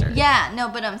Minister. Yeah, no,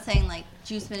 but I'm saying, like,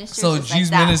 Juice Minister So is just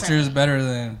Juice like that Minister for is me. better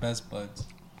than Best Buds.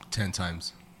 10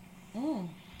 times. Damn.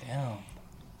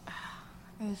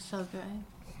 It was so good.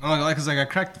 Oh, like, cause like I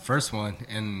cracked the first one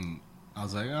and I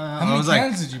was like, How I many was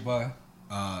cans like, did you buy?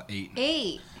 8.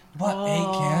 8. What,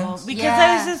 8 cans? Because Yeah.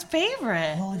 that was his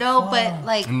favorite. Holy No, fuck. but,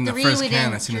 like, And the 3 first we can,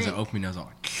 didn't as soon as I drink. opened it, I was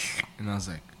like, and I was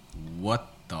like, what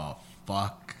the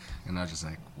fuck? And I was just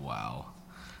like, wow.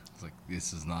 I was like,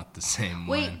 this is not the same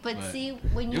Wait, one. but see,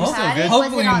 when It you was still had good. it, was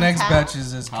Hopefully it on next tap? batch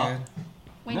is as Huh? good.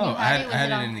 When no, you I had it, was had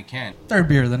it it on in the can. Third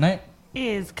beer of the night.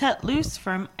 Is Cut Loose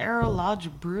from Arrow Lodge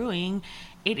Brewing.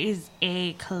 It is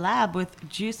a collab with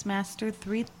Juice Master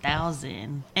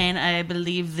 3000. And I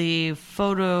believe the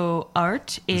photo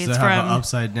art is Does it have from... an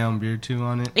upside down beer too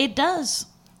on it? It does.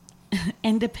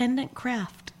 Independent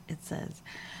craft, it says.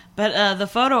 But the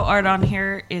photo art on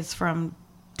here is from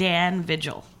Dan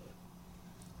Vigil.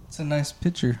 It's a nice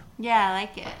picture. Yeah, I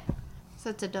like it. So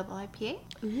it's a double IPA?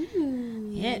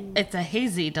 Yeah, it's a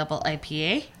hazy double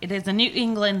IPA. It is a New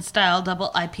England style double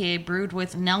IPA brewed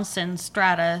with Nelson,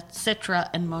 Strata,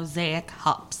 Citra, and Mosaic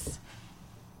hops.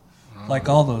 Like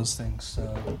all those things,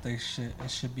 so it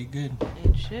should be good.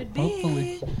 It should be.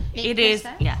 Hopefully. It is,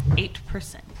 8%? yeah,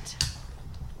 8%.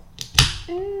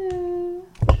 Ooh.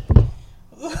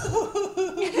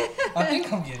 I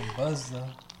think I'm getting buzzed though.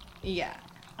 Yeah.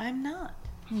 I'm not.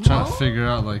 I'm trying to figure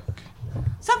out like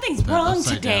Something's That wrong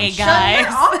upside today, down shit. guys.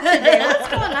 We're off today. What's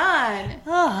going on?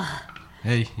 Ugh.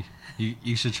 hey,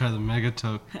 you should try the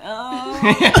Megatoke.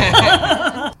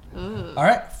 All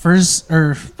right,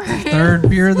 third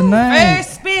beer of the night.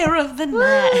 First beer of the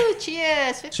night. Woo,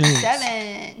 cheers.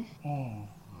 57. Mm,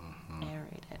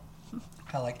 Narrate it.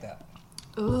 I like that.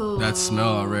 Ooh. That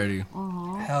smell already.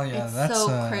 Hell yeah, It's that's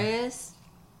so crisp.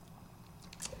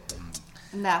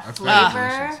 And that That's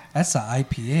flavor. that's an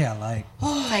IPA I like.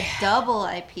 It's like double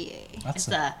IPA. That's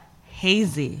It's a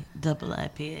hazy double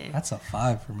IPA. that's a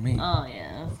 5 for me. Oh,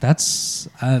 yeah. That's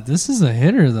this is a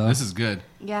hitter though. This is good.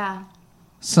 Yeah.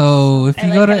 So if I you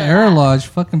like go to it a Air lot. Lodge,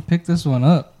 fucking pick this one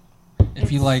up. If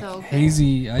you It's like so good.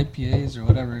 hazy IPAs or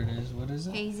whatever it is, what is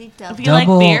it? Hazy If double. you like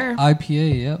beer,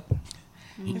 IPA, yep.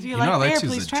 if you You know, I like like beer, to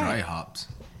use please the try dry it. hops.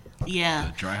 Yeah.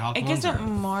 The dry hop It gives ones it are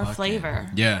more fucking-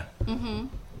 flavor. Yeah. Mm-hmm.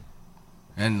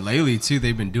 And lately too,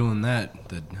 they've been doing that.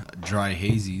 The dry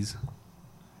hazies.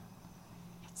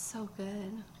 It's so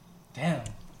good. Damn.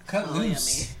 Cut Oh,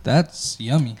 loose. That's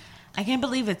yummy. I can't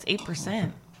believe it's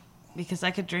 8%. Because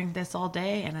I could drink this all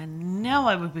day, and I know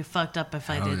I would be fucked up if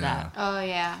I Oh, did yeah. that. Oh,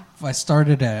 yeah. If I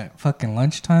started at fucking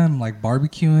lunchtime, like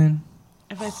barbecuing,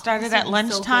 If I started This at would be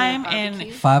so good lunchtime with and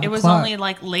barbecue. 5 it was o'clock. only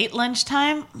like late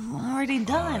lunchtime, I'm already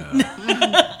done.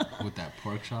 With that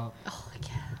pork chop. Oh,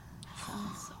 yeah.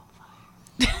 Sounds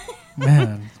so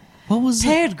man, what was it?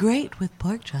 Paired great with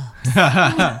pork chops. Oh,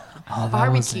 that wasn't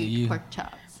Barbecue you. pork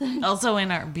chops. Also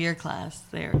in our beer class,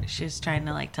 she's trying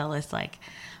to like tell us like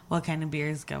what kind of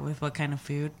beers go with what kind of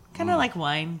food. Kind of like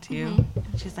wine too.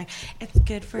 And she's like, it's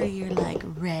good for your like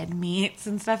red meats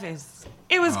and stuff.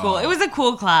 It was cool. It was a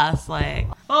cool class. Like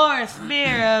fourth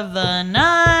beer of the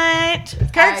night.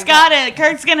 Kirk's got it.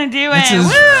 Kirk's gonna do It's it. his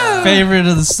Woo! favorite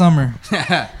of the summer.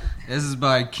 This is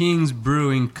by King's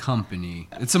Brewing Company.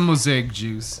 It's a mosaic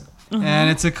juice. And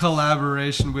it's a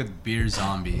collaboration with Beer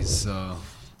Zombies. So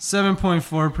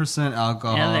 7.4%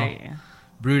 alcohol. Yeah, there you go.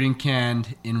 Brewed and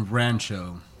canned in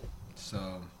Rancho.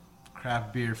 So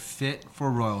craft beer fit for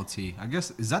royalty. I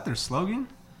guess, is that their slogan?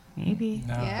 Maybe.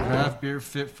 No. Yeah. Craft beer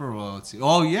fit for royalty.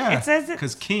 Oh, yeah. It says it-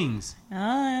 Because Kings.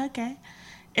 Oh, okay.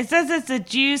 It says it's a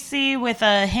juicy with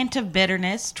a hint of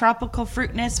bitterness, tropical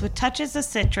fruitness with touches of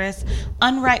citrus,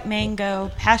 unripe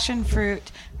mango, passion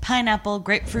fruit, pineapple,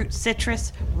 grapefruit,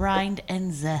 citrus, rind,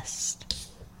 and zest.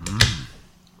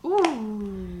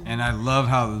 Ooh. And I love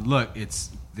how look.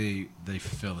 It's they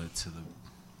fill it to the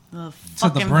The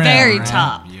fucking brim, very right?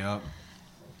 top. Yep.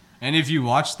 And if you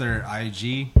watch their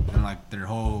IG and like their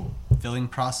whole filling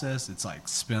process, it's like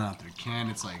spilling out their can.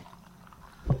 It's like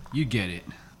you get it.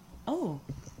 Oh,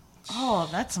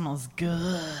 that smells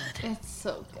good. It's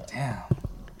so good. Damn.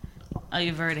 Oh,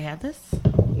 you've already had this?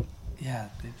 Yeah,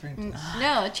 they drink this.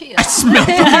 No, chill. Smell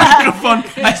the microphone.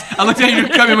 I looked at you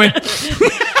coming. Went.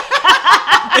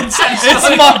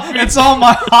 It's all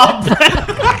my hot breath.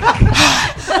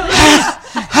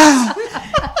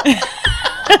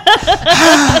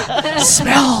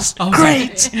 Smells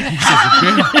great. Hey,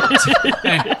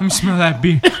 let me smell that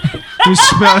beer. Let me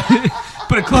smell it.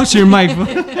 Put it close to your mic.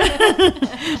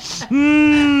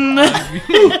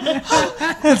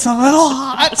 It's a little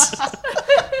hot.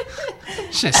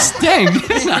 Shit stinks.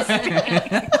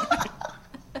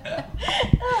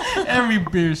 Every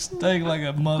beer stank like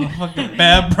a motherfucking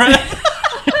bad breath.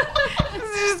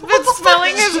 He's been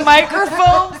smelling his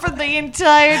microphone for the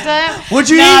entire time. What'd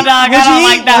you Nah, eat? dog, What'd I don't you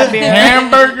like eat? that beer.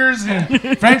 Hamburgers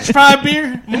and French fry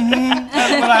beer.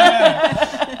 That's what I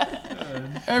had.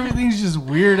 Everything's just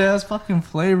weird ass fucking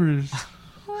flavors.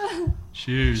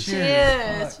 Cheers.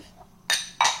 Cheers.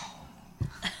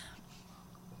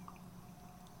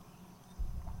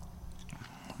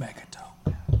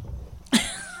 Megadope.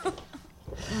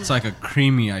 It's like a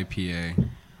creamy IPA.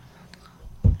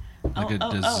 Like a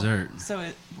dessert. So,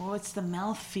 what's the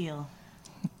mouth feel?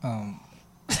 I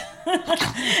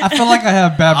feel like I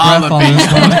have bad breath on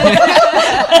this one.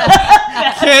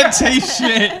 Can't taste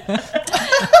shit.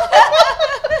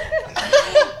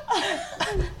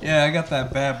 Yeah, I got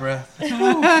that bad breath.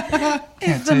 Can't the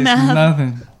taste mouth-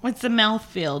 nothing. What's the mouth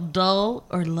feel? Dull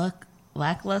or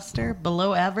lackluster?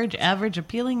 Below average? Average?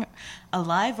 Appealing?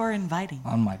 Alive or inviting?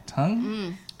 On my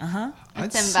tongue?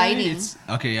 It's inviting.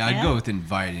 Okay, I'd Yeah. go with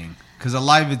inviting. Because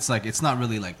alive, it's like, it's not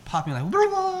really like popping like,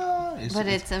 But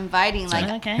it's inviting. Like,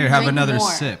 Okay. here, have drink another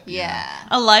more. sip. Yeah.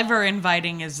 Alive or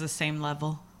inviting is the same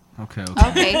level. Okay.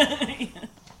 Okay.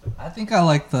 I think I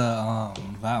like the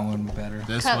that one better.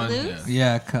 This Cut one, loose?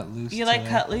 Yeah, cut loose. You like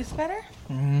today. cut loose better?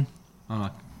 Mhm. I'm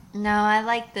like, No, I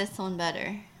like this one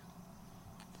better.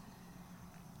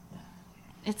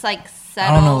 It's like I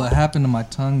settled. don't know what happened to my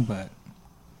tongue, but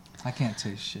I can't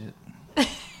taste shit.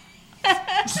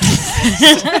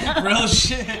 Real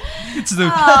shit. it's the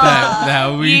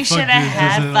that we You should have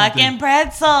had fucking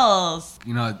pretzels.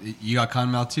 You know, you got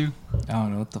cotton mouth too. I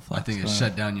don't know what the fuck. I think it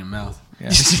shut down your mouth. Yeah.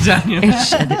 Shut down your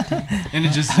mouth. And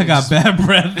it just I got bad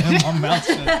breath in my mouth.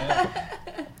 Shut down.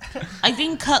 I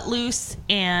think Cut Loose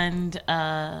and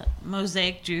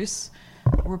Mosaic Juice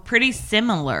were pretty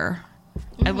similar.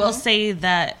 I will say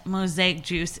that Mosaic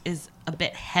Juice is a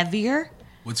bit heavier.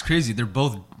 What's crazy? They're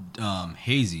both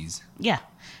hazies. Yeah.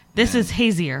 This is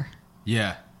hazier.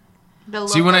 Yeah. The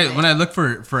See, look when of I it. look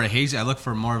for a hazy, I look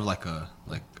for more of like a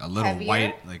little Heavier?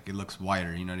 white, like it looks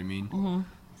whiter. You know what I mean? Mm-hmm.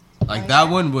 Like that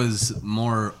one was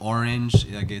more orange.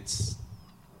 Like it's,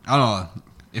 I don't know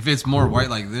if it's more white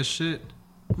like this shit.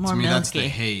 More to me, that's the milky.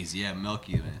 haze. Yeah,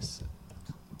 milkiness.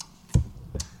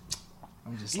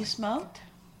 I'm just You like, smoked?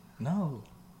 no.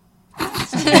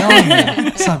 Stop yelling at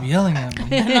me. Stop yelling at me.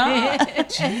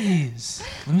 Jeez.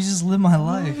 Let me just live my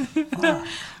life. Fuck.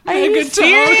 Are you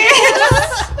serious?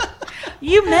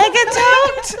 You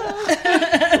megatoned?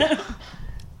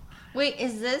 Wait,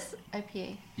 is this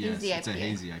IPA? Yes, Hazy it's a IPA.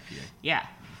 hazy IPA. Yeah.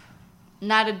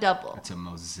 Not a double. It's a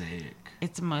mosaic.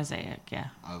 It's a mosaic, yeah.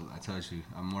 I told you,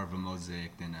 I'm more of a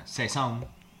mosaic than a saison.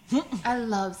 I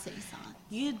love saison.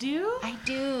 You do? I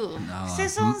do.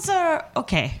 Saisons are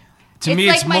okay. To me,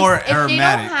 it's like more if they don't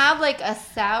aromatic. have like a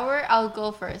sour, I'll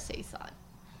go for a saison.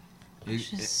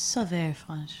 It's so very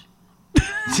French.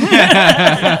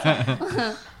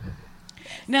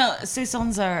 No,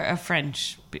 saisons are a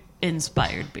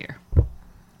French-inspired beer.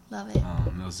 Love it.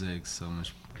 Mosaic so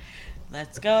much.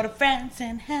 Let's go to France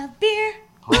and have beer.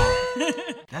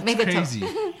 That's Make it crazy.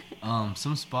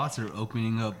 Some spots are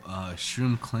opening up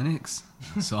shroom clinics.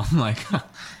 So I'm like,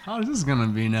 how is this gonna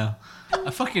be now? I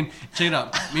fucking check it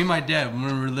out. Me and my dad, when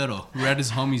we were little, we were at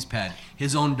his homie's pad.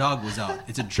 His own dog was out.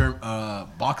 It's a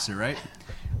boxer, right?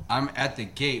 I'm at the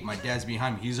gate. My dad's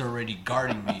behind me. He's already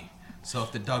guarding me. So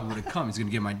if the dog were to come, he's gonna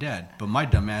get my dad. But my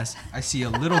dumbass, I see a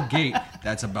little gate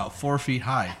that's about 4 feet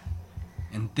high,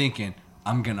 and thinking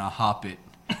I'm gonna hop it.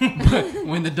 But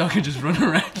when the dog could just run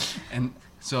around, and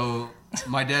so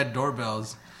my dad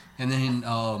doorbells, And then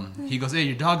he goes, "Hey,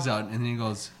 your dog's out." And then he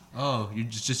goes, "Oh, you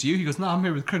just you?" He goes, "No, I'm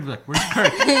here with Kirk." We're like, "Where's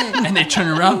Kirk?" And they turn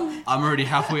around. I'm already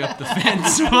halfway up the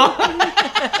fence. And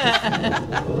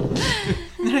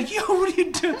they're like, "Yo, what are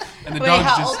you doing?" And the Wait, dog's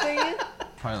how just old are you?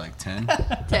 probably like 10.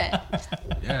 10.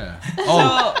 Yeah.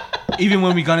 Oh, even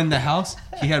when we got in the house,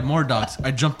 he had more dogs.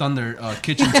 I jumped on their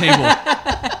kitchen table,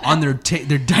 on their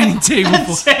dining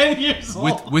table 10 years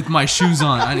old. with my shoes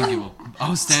on. I didn't give a. I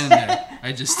was standing there.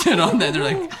 I just stood on there.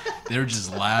 They were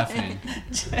just laughing.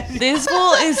 This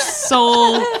fool is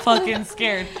so fucking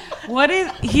scared.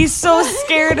 He's so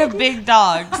scared of big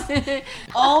dogs.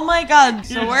 Oh my god.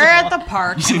 So we're at the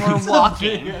park and we're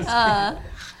walking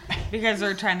because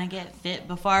we're trying to get fit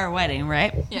before our wedding,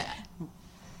 right? Yeah.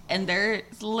 And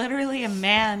there's literally a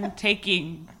man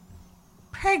taking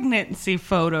pregnancy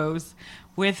photos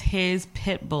with his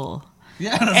pit bull.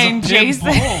 Yeah, that's And a pit Jason-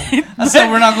 bull. I said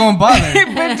we're not going to bother.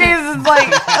 But Jason's like,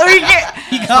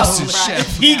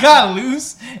 He got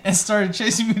loose and started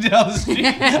chasing me down the street.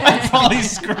 I probably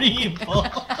screamed.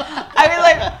 I mean,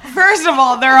 like, first of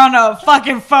all, they're on a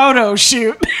fucking photo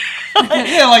shoot.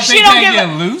 Yeah, like they She don't can't give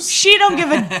get loose. She don't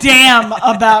give a damn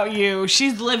about you.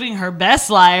 She's living her best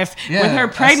life Yeah, with her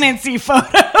that's- pregnancy photo.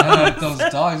 If those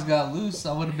dogs got loose,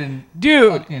 I would have been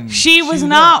Dude, fucking she was chewed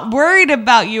not up. worried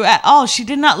about you at all. She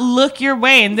did not look your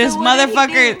way. And this So what did he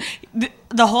motherfucker, do?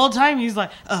 the whole time he's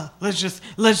like, let's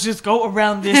just go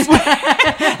around this way.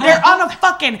 They're on a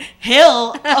fucking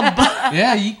hill above.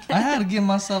 Yeah, I had to give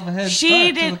myself a head She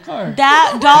start to did. the car.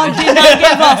 That dog did not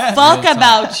give a fuck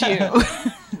about you.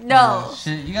 No.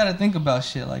 Shit, you gotta think about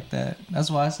shit like that.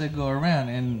 That's why I said go around,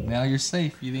 and now you're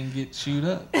safe. You didn't get chewed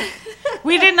up.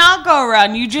 We did not go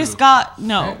around. You just got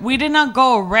no. We did not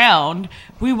go around.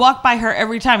 We walked by her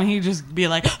every time, and he'd just be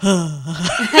like,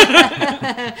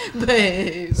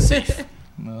 Babe.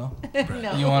 No,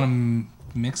 No. you want to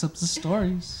mix up the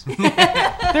stories.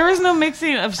 there was no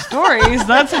mixing of stories.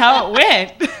 That's how it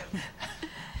went.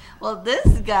 Well, this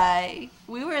guy,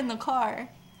 we were in the car.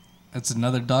 That's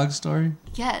another dog story.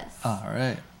 Yes. All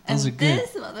right, And those are good.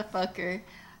 this motherfucker,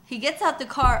 he gets out the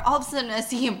car. All of a sudden, I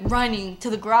see him running to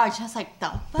the garage. I was like,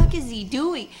 the fuck is he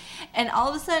doing? And all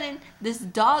of a sudden, this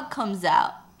dog comes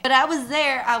out. But I was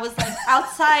there. I was like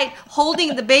outside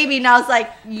holding the baby, and I was like,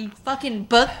 you fucking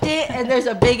booked it? And there's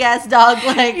a big ass dog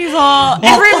like, He's all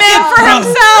every man for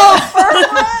himself.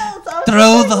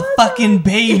 Throw the fucking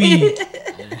baby.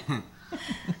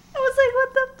 I was like,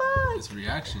 what the fuck? It's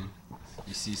reaction.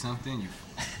 You see something, you.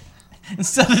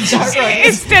 Instead of just like,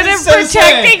 Instead of saying,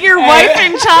 protecting your "Hey, wife hey."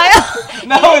 and child,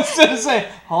 No, instead of saying,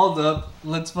 hold up,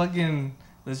 let's chill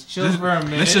for a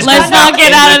minute. just- let's not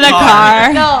get out of the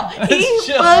car. No, he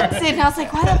chill. books it. And I was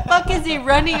like, why the fuck is he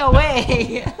running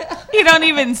away? You don't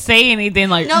even say anything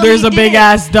like, No, "There's he a big didn't.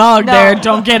 ass dog No. there.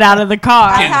 Don't get out of the car."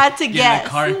 I had to Get in guess. the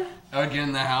car. I would get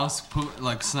in the house,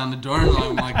 put slam the door, and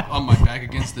I'm like on my back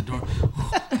against the door.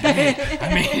 I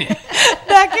made it.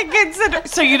 Back against the door.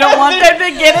 So you don't want them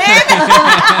to get in?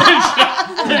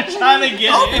 They're trying to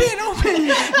get in.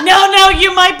 No,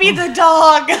 you might be the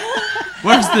dog.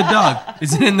 Where's the dog?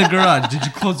 Is it in the garage? Did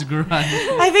you close the garage?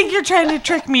 I think you're trying to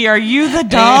trick me. Are you the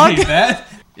dog? Hey, that,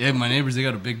 Yeah, my neighbors, they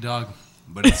got a big dog,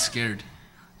 but it's scared.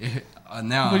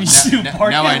 Now What do you do, now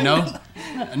bark I at know.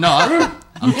 No,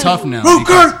 I'm tough now. Oh,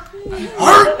 because-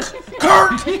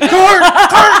 Kurt.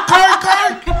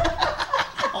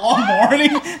 All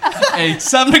morning, Hey,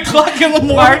 7 o'clock in the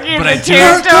morning. Barking But I the do-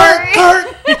 territory.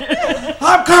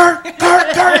 I'm Kurt.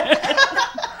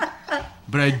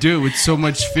 but I do it with so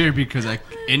much fear because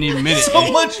any minute.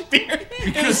 So much fear.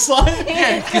 Because like,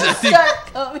 Because I think Start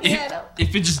coming at him.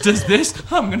 if it just does this,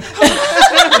 I'm gonna.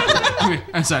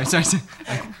 I'm sorry.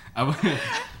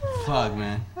 Fuck,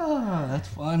 man. oh, that's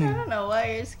funny. I don't know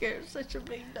why you're scared of such a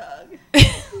big dog.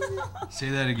 Say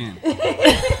that again.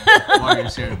 Why are you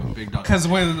scared of a big dog? Because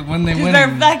when they win, They're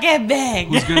fucking big.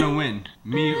 Who's gonna win,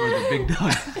 me or the big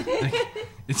dog? Like,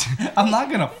 it's. I'm not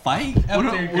gonna fight after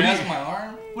What do- you what do grab you- my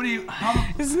arm. What do you? How?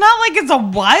 It's not like it's a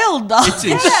wild dog. It's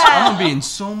in, I'm gonna be in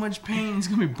so much pain. It's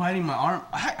gonna be biting my arm.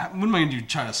 What am I gonna do?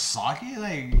 Try to sock it?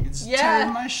 Like it's Yeah.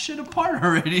 tearing my shit apart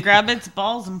already. Grab its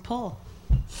balls and pull.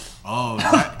 Oh,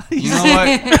 you know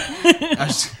what?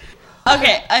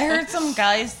 Okay, I heard some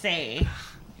guys say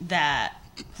that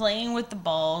playing with the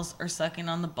balls or sucking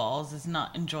on the balls is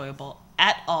not enjoyable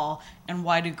at all. And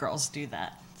why do girls do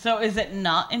that? So is it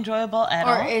not enjoyable at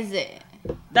Or all? is it?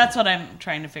 That's what I'm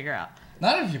trying to figure out.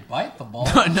 Not if you bite the ball.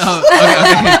 no. Okay.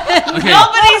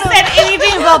 Nobody said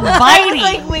anything about biting.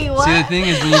 Like, wait, what? See, the thing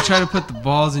is, when you try to put the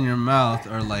balls in your mouth,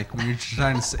 or like when you're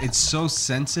trying to, it's so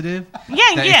sensitive. Yeah,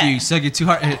 that yeah. if you suck it too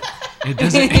hard, it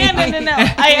doesn't. No.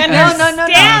 I No, no, no, no. understand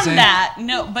You know what I'm saying? that.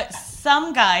 No, but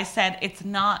some guy said it's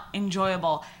not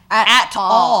enjoyable At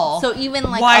all. So even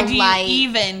like why a do light- you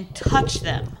even touch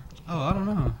them? Oh, I don't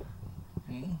know.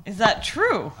 Is that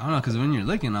true? I don't know, because when you're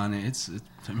licking on it, it's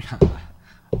I mean,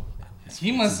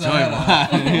 He must have had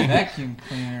a fucking vacuum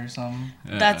cleaner or something.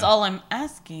 That's all I'm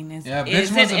asking. Is Yeah,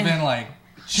 is bitch must it have been like.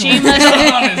 She must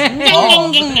on his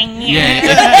balls.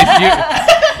 yeah.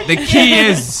 The key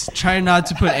is try not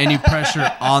to put any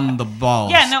pressure on the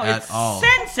balls. Yeah, no, at it's all.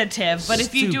 sensitive, but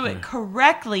if you do it Super.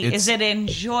 correctly, It's- is it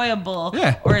enjoyable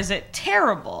Yeah. or is it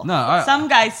terrible? No, some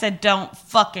guys said don't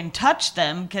fucking touch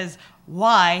them because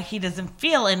why? He doesn't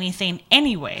feel anything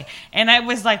anyway. And I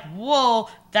was like, whoa,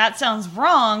 that sounds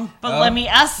wrong, but let me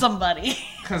ask somebody.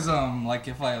 Cause like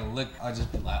if I look, I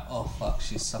just be like, oh fuck,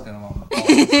 she's sucking him on the balls.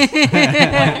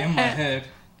 Like in my head.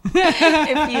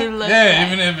 if you look. Yeah, at-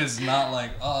 even if it's not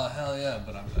like, oh hell yeah,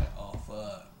 but I'm like, oh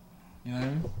fuck. You know what I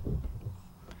mean?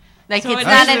 Like So it's it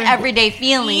not an doesn't- everyday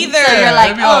feeling. Either- so you're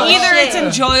like, Maybe oh, Either shit. it's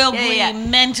enjoyably Yeah.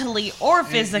 mentally or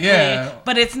physically, Yeah.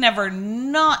 but it's never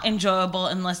not enjoyable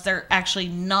unless they're actually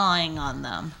gnawing on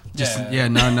them. Yeah,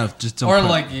 not enough. Just don't. Or put-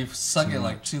 like you suck it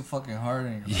like too fucking hard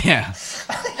and you're Yeah.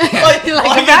 like,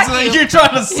 Like a vacuum. you're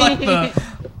trying to suck the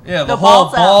The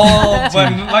whole balls ball,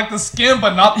 but like the skin,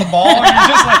 but not the ball. You're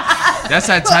just like, That's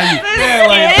that time you. yeah,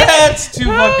 like that's too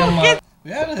fucking much.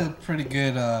 We had a pretty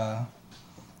good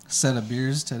set of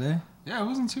beers today. Yeah, it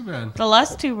wasn't too bad. The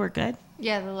last two were good.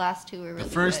 Yeah, the last two were really The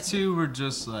first good. two were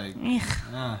just like,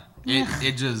 Ugh.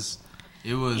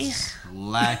 it was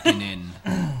lacking in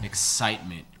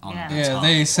excitement on Yeah. the Yeah, top.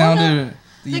 they sounded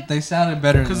they sounded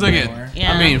better than Cause look they at, were.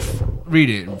 Yeah. I mean, read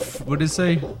it. What did it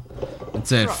say? It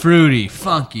said fruity,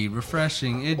 funky,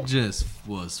 refreshing. It just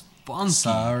was funky.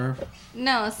 Sour,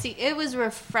 No, see, it was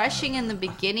refreshing in the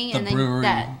beginning, the and then brewery,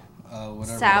 that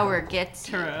whatever. sour gets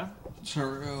to True.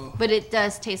 True. but it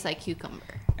does taste like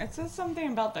cucumber. It says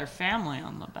something about their family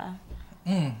on the back.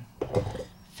 Mm.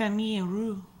 Famille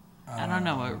roux. I don't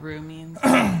know what roux means. I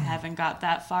haven't got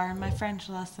that far in my French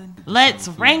lesson. Let's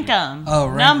rank them. Oh,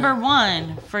 rank Number 'em.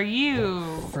 one for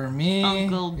you. For me,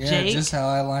 Uncle yeah, Jake? just how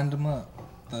I lined them up.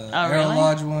 The Oh, Aero really?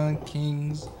 Lodge one,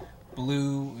 Kings,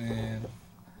 Blue, and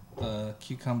the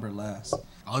Cucumber last.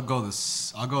 I'll go the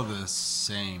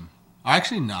same.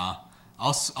 Actually, nah.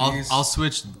 These- I'll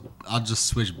switch. I'll just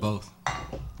switch both.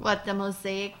 What, the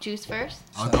mosaic juice first?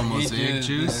 I'll So go he Mosaic did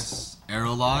Juice, this.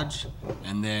 Aero Lodge,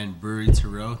 and then Brewery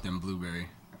Tarot, then Blueberry.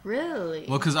 Really?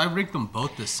 Well, because I ranked them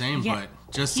both the same, Yeah. but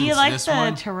just He since liked this the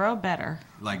one Tarot better.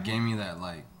 like gave me that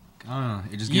like I don't know,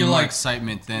 it just You gave me more like-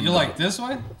 excitement than You the- like this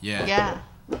one? yeah Yeah,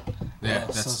 Oh,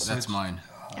 that's so that's switch. mine.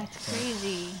 that's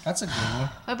crazy. That's a good one.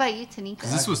 What about you, Tanika?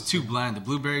 'Cause this was too bland. The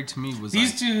Blueberry to me was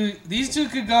These like, two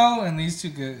could go, and these two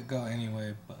could go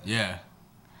anyway. But yeah.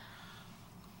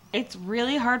 It's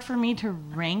really hard for me to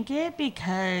rank it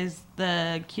because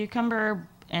the cucumber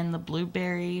and the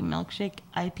blueberry milkshake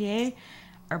IPA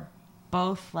are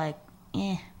both like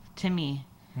to me.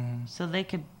 So they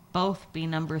could both be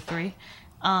number 3.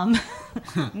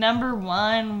 Number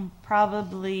 1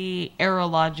 probably Aero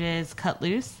Lodge's Cut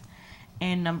Loose,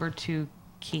 and number 2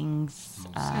 King's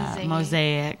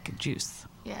Mosaic Juice.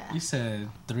 Yeah. you said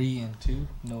 3 and 2,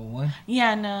 no 1.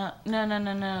 Yeah, no.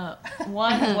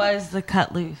 1 was the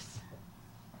Cut Loose.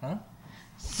 Huh?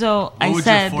 So What I would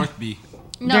said your fourth be?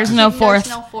 There's no fourth.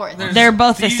 There's no fourth. they're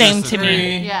both the These same are to me.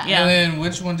 three, Yeah. Yeah. And then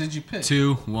which one did you pick?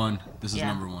 2, 1. This is Yeah.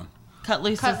 number 1. Cut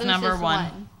Loose Cut is Loose number is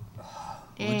 1.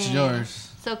 What's Dang. yours?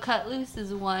 So Cut Loose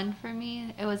is 1 for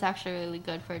me. It was actually really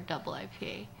good for a double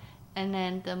IPA. And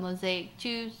then the Mosaic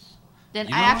Juice. Then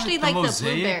You I know actually what? like the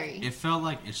Mosaic, blueberry. It felt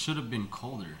like it should have been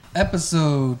colder.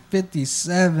 Episode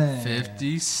 57.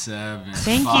 57.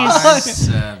 Thank you.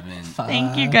 5-7.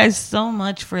 Thank you guys so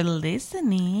much for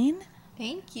listening.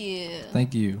 Thank you.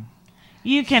 Thank you.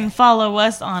 You can follow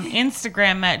us on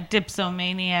Instagram at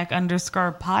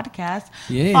dipsomaniac_podcast.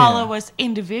 Yeah. Follow us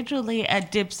individually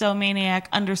at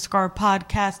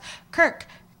dipsomaniac_podcast. Kirk,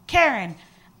 Karen,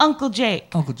 Uncle Jake,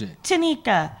 Uncle Jake.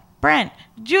 Tanika, Brent,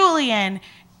 Julian,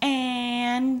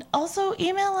 and also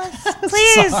email us,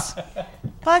 please.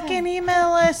 Fucking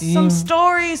email us some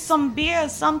stories, some beer,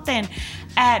 something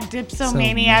at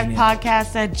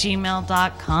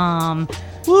dipsomaniacpodcast@gmail.com.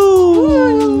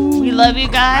 Woo! We love you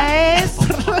guys. Put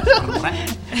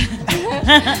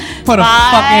a Bye.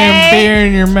 fucking beer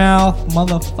in your mouth,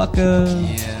 motherfucker.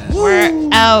 Yeah. We're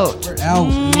out. We're out.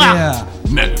 Mwah. Yeah.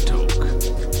 Megatoke.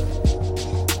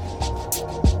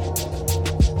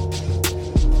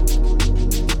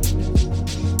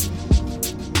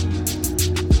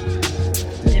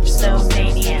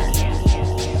 Dipsomania.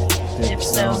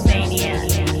 Dipsomania.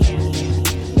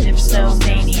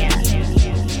 Dipsomania.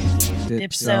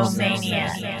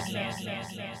 Dipsomania.